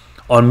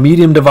 On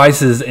medium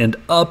devices and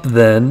up,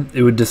 then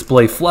it would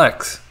display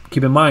flex.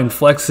 Keep in mind,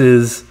 flex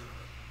is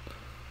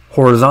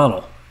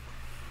horizontal,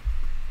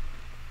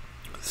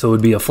 so it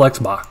would be a flex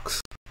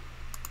box.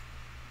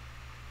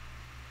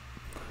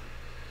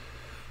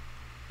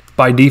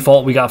 By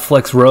default, we got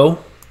flex row.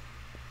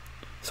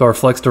 So our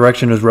flex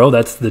direction is row.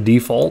 That's the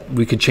default.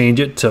 We could change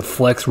it to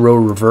flex row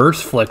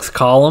reverse, flex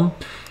column,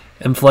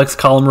 and flex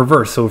column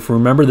reverse. So if we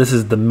remember, this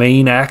is the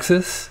main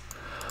axis.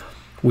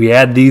 We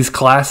add these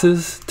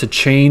classes to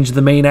change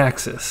the main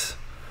axis.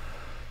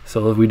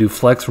 So if we do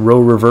flex row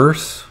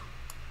reverse,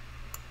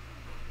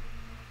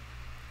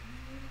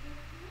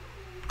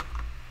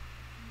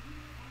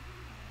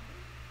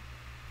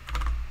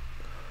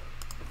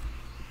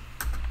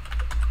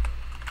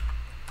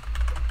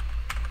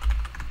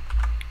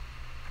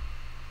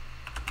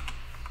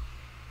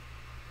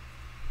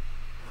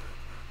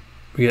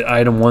 we get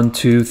item 1,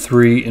 2,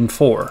 3, and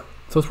 4.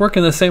 So it's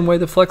working the same way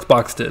the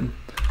Flexbox did.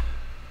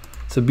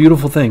 It's a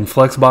beautiful thing,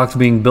 Flexbox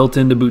being built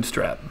into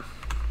Bootstrap.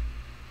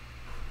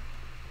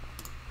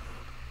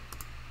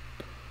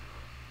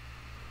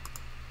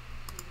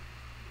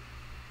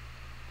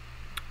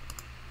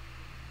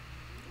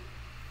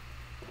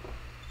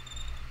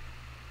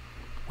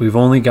 We've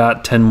only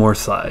got 10 more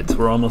slides.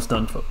 We're almost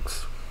done,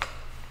 folks.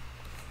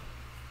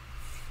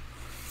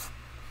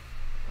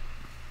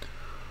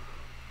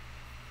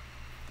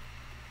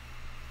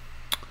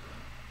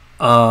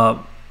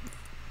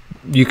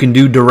 You can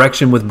do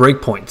direction with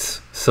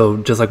breakpoints. So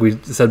just like we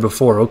said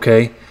before,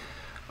 okay,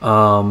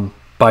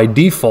 by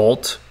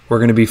default, we're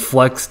going to be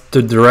flexed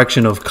the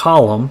direction of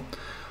column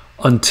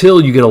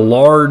until you get a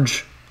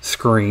large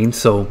screen.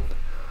 So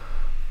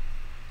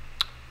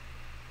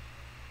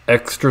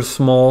extra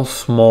small,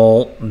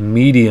 small,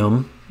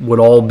 medium would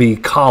all be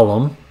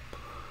column,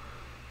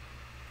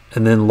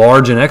 and then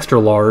large and extra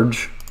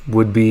large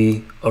would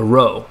be a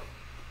row.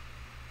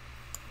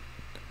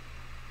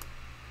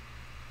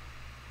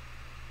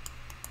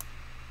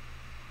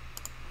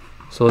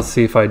 So let's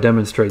see if I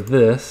demonstrate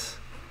this.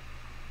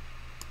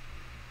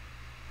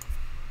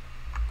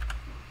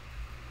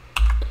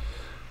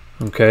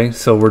 Okay,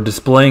 so we're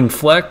displaying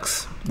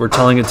flex. We're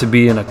telling it to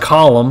be in a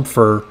column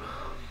for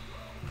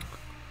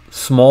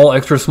small,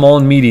 extra small,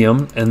 and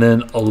medium, and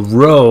then a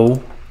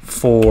row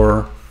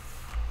for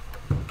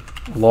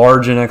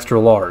large and extra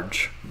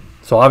large.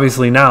 So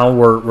obviously now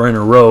we're in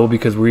a row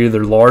because we're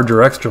either large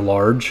or extra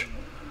large,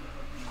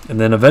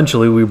 and then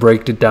eventually we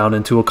break it down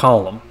into a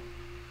column.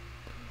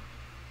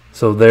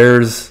 So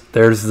there's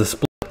the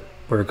split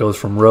where it goes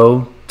from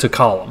row to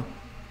column.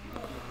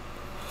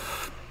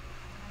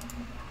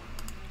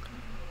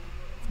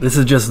 This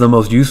is just the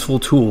most useful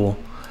tool,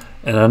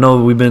 and I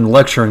know we've been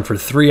lecturing for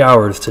 3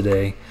 hours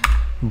today,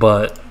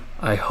 but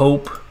I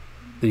hope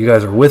that you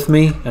guys are with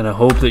me, and I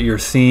hope that you're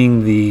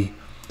seeing the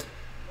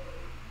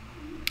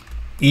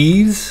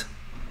ease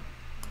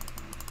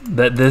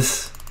that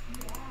this,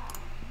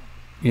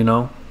 you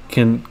know,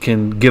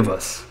 can give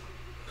us.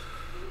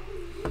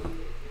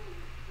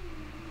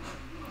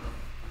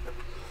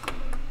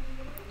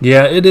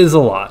 Yeah, it is a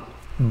lot,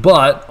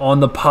 but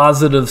on the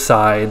positive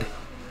side,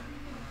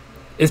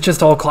 it's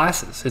just all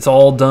classes. It's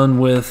all done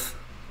with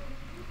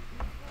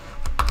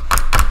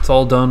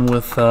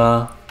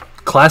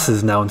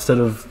classes now instead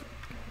of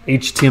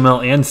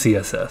HTML and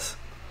CSS.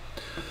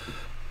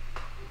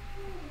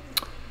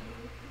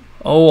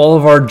 Oh, all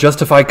of our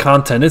justify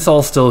content, it's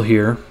all still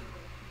here.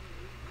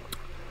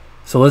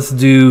 So let's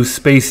do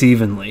space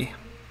evenly.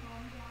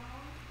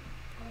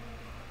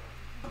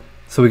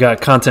 So we got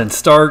content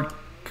start,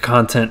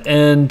 content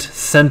end,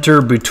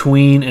 center,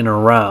 between, and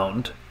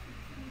around.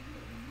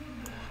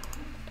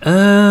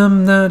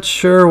 I'm not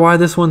sure why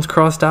this one's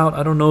crossed out.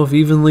 I don't know if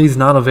evenly is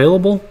not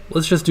available.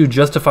 Let's just do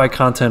justify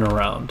content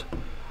around.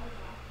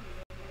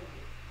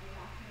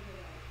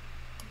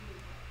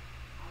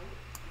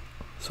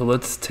 So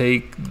let's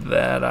take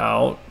that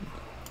out.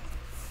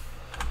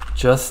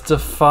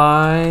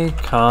 Justify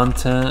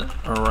content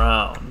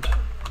around.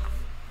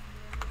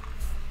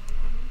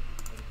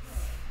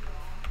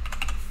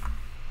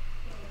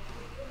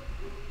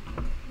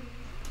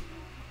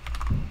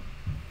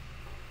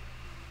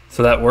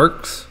 So that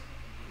works.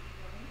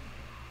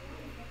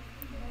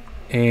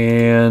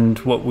 And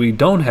what we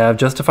don't have,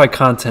 justify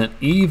content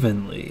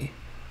evenly.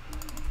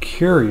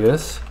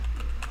 Curious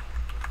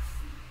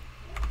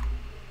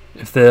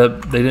if they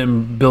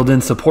didn't build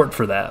in support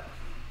for that.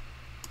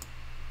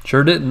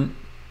 Sure didn't.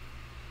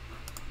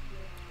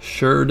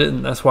 Sure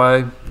didn't. That's why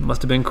it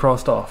must have been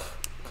crossed off.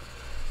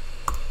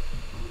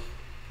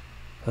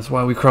 That's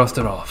why we crossed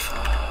it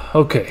off.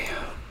 Okay.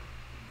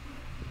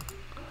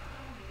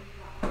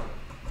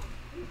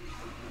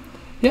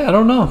 Yeah, I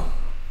don't know.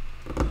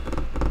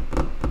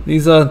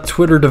 These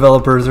Twitter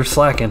developers are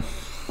slacking.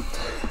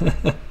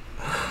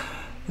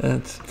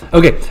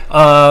 Okay.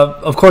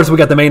 Of course, we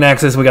got the main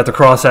axis, we got the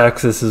cross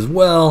axis as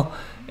well,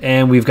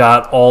 and we've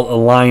got all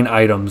align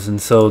items.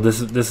 And so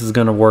this is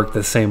going to work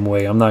the same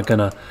way. I'm not going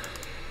to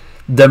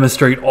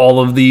demonstrate all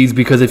of these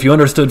because if you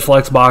understood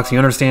Flexbox, you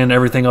understand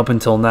everything up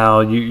until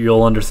now,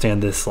 you'll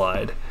understand this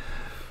slide.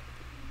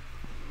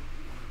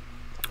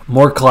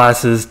 more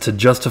classes to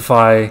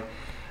justify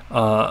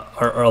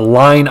or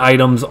align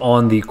items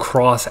on the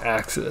cross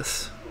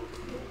axis.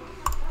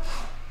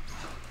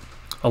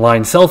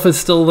 Align self is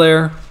still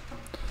there.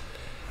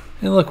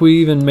 And look, we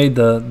even made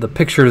the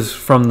pictures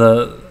from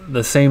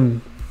the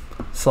same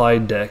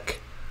slide deck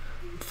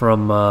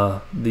from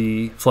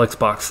the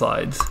Flexbox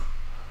slides.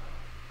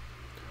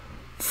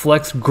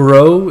 Flex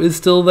grow is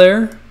still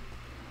there.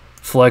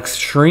 Flex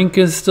shrink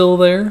is still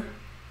there.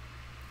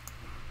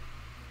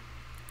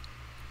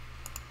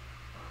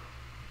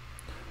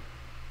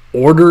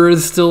 Order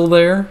is still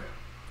there.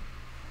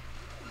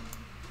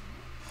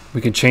 We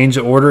can change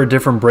the order at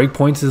different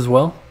breakpoints as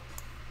well.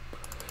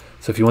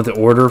 So if you want the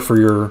order for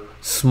your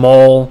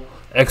small,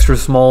 extra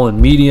small,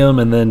 and medium,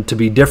 and then to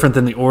be different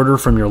than the order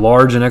from your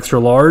large and extra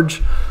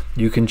large,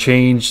 you can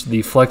change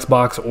the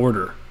Flexbox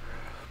order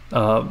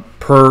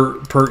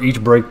per each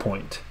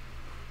breakpoint.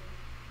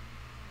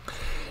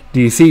 Do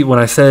you see when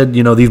I said,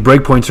 you know, these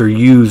breakpoints are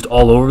used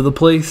all over the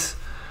place?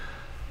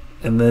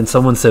 And then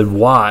someone said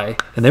why,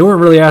 and they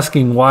weren't really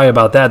asking why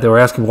about that. They were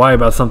asking why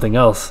about something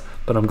else.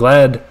 But I'm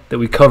glad that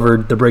we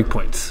covered the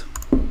breakpoints.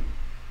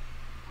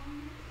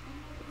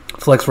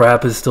 Flex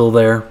wrap is still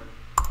there,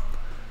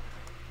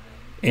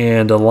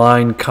 and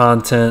align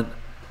content.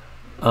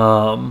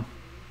 And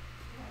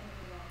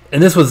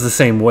this was the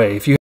same way.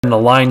 If you had an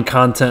align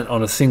content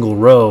on a single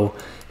row,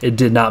 it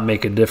did not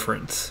make a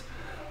difference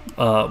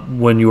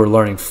when you were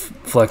learning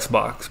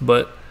Flexbox.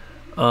 But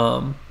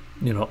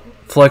you know,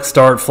 flex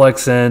start,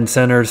 flex end,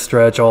 center,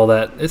 stretch, all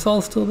that, it's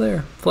all still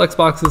there.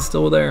 Flexbox is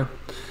still there.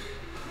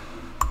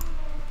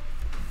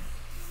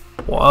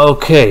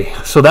 Okay,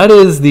 so that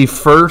is the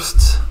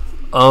first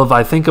of,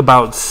 I think,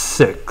 about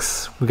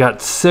 6. We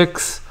got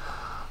 6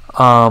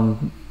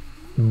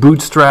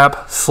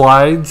 Bootstrap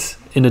slides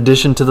in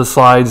addition to the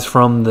slides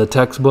from the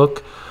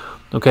textbook.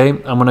 Okay,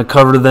 I'm going to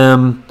cover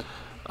them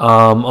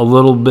a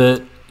little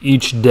bit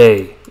each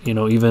day. You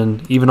know,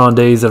 even on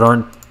days that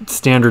aren't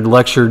standard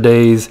lecture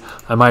days,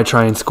 I might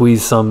try and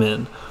squeeze some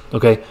in.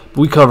 Okay,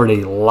 we covered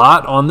a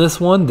lot on this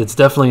one. That's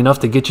definitely enough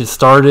to get you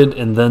started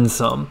and then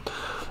some.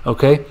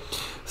 Okay,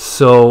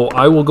 so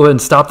I will go ahead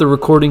and stop the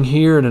recording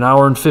here in 1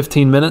 hour and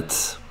 15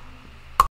 minutes.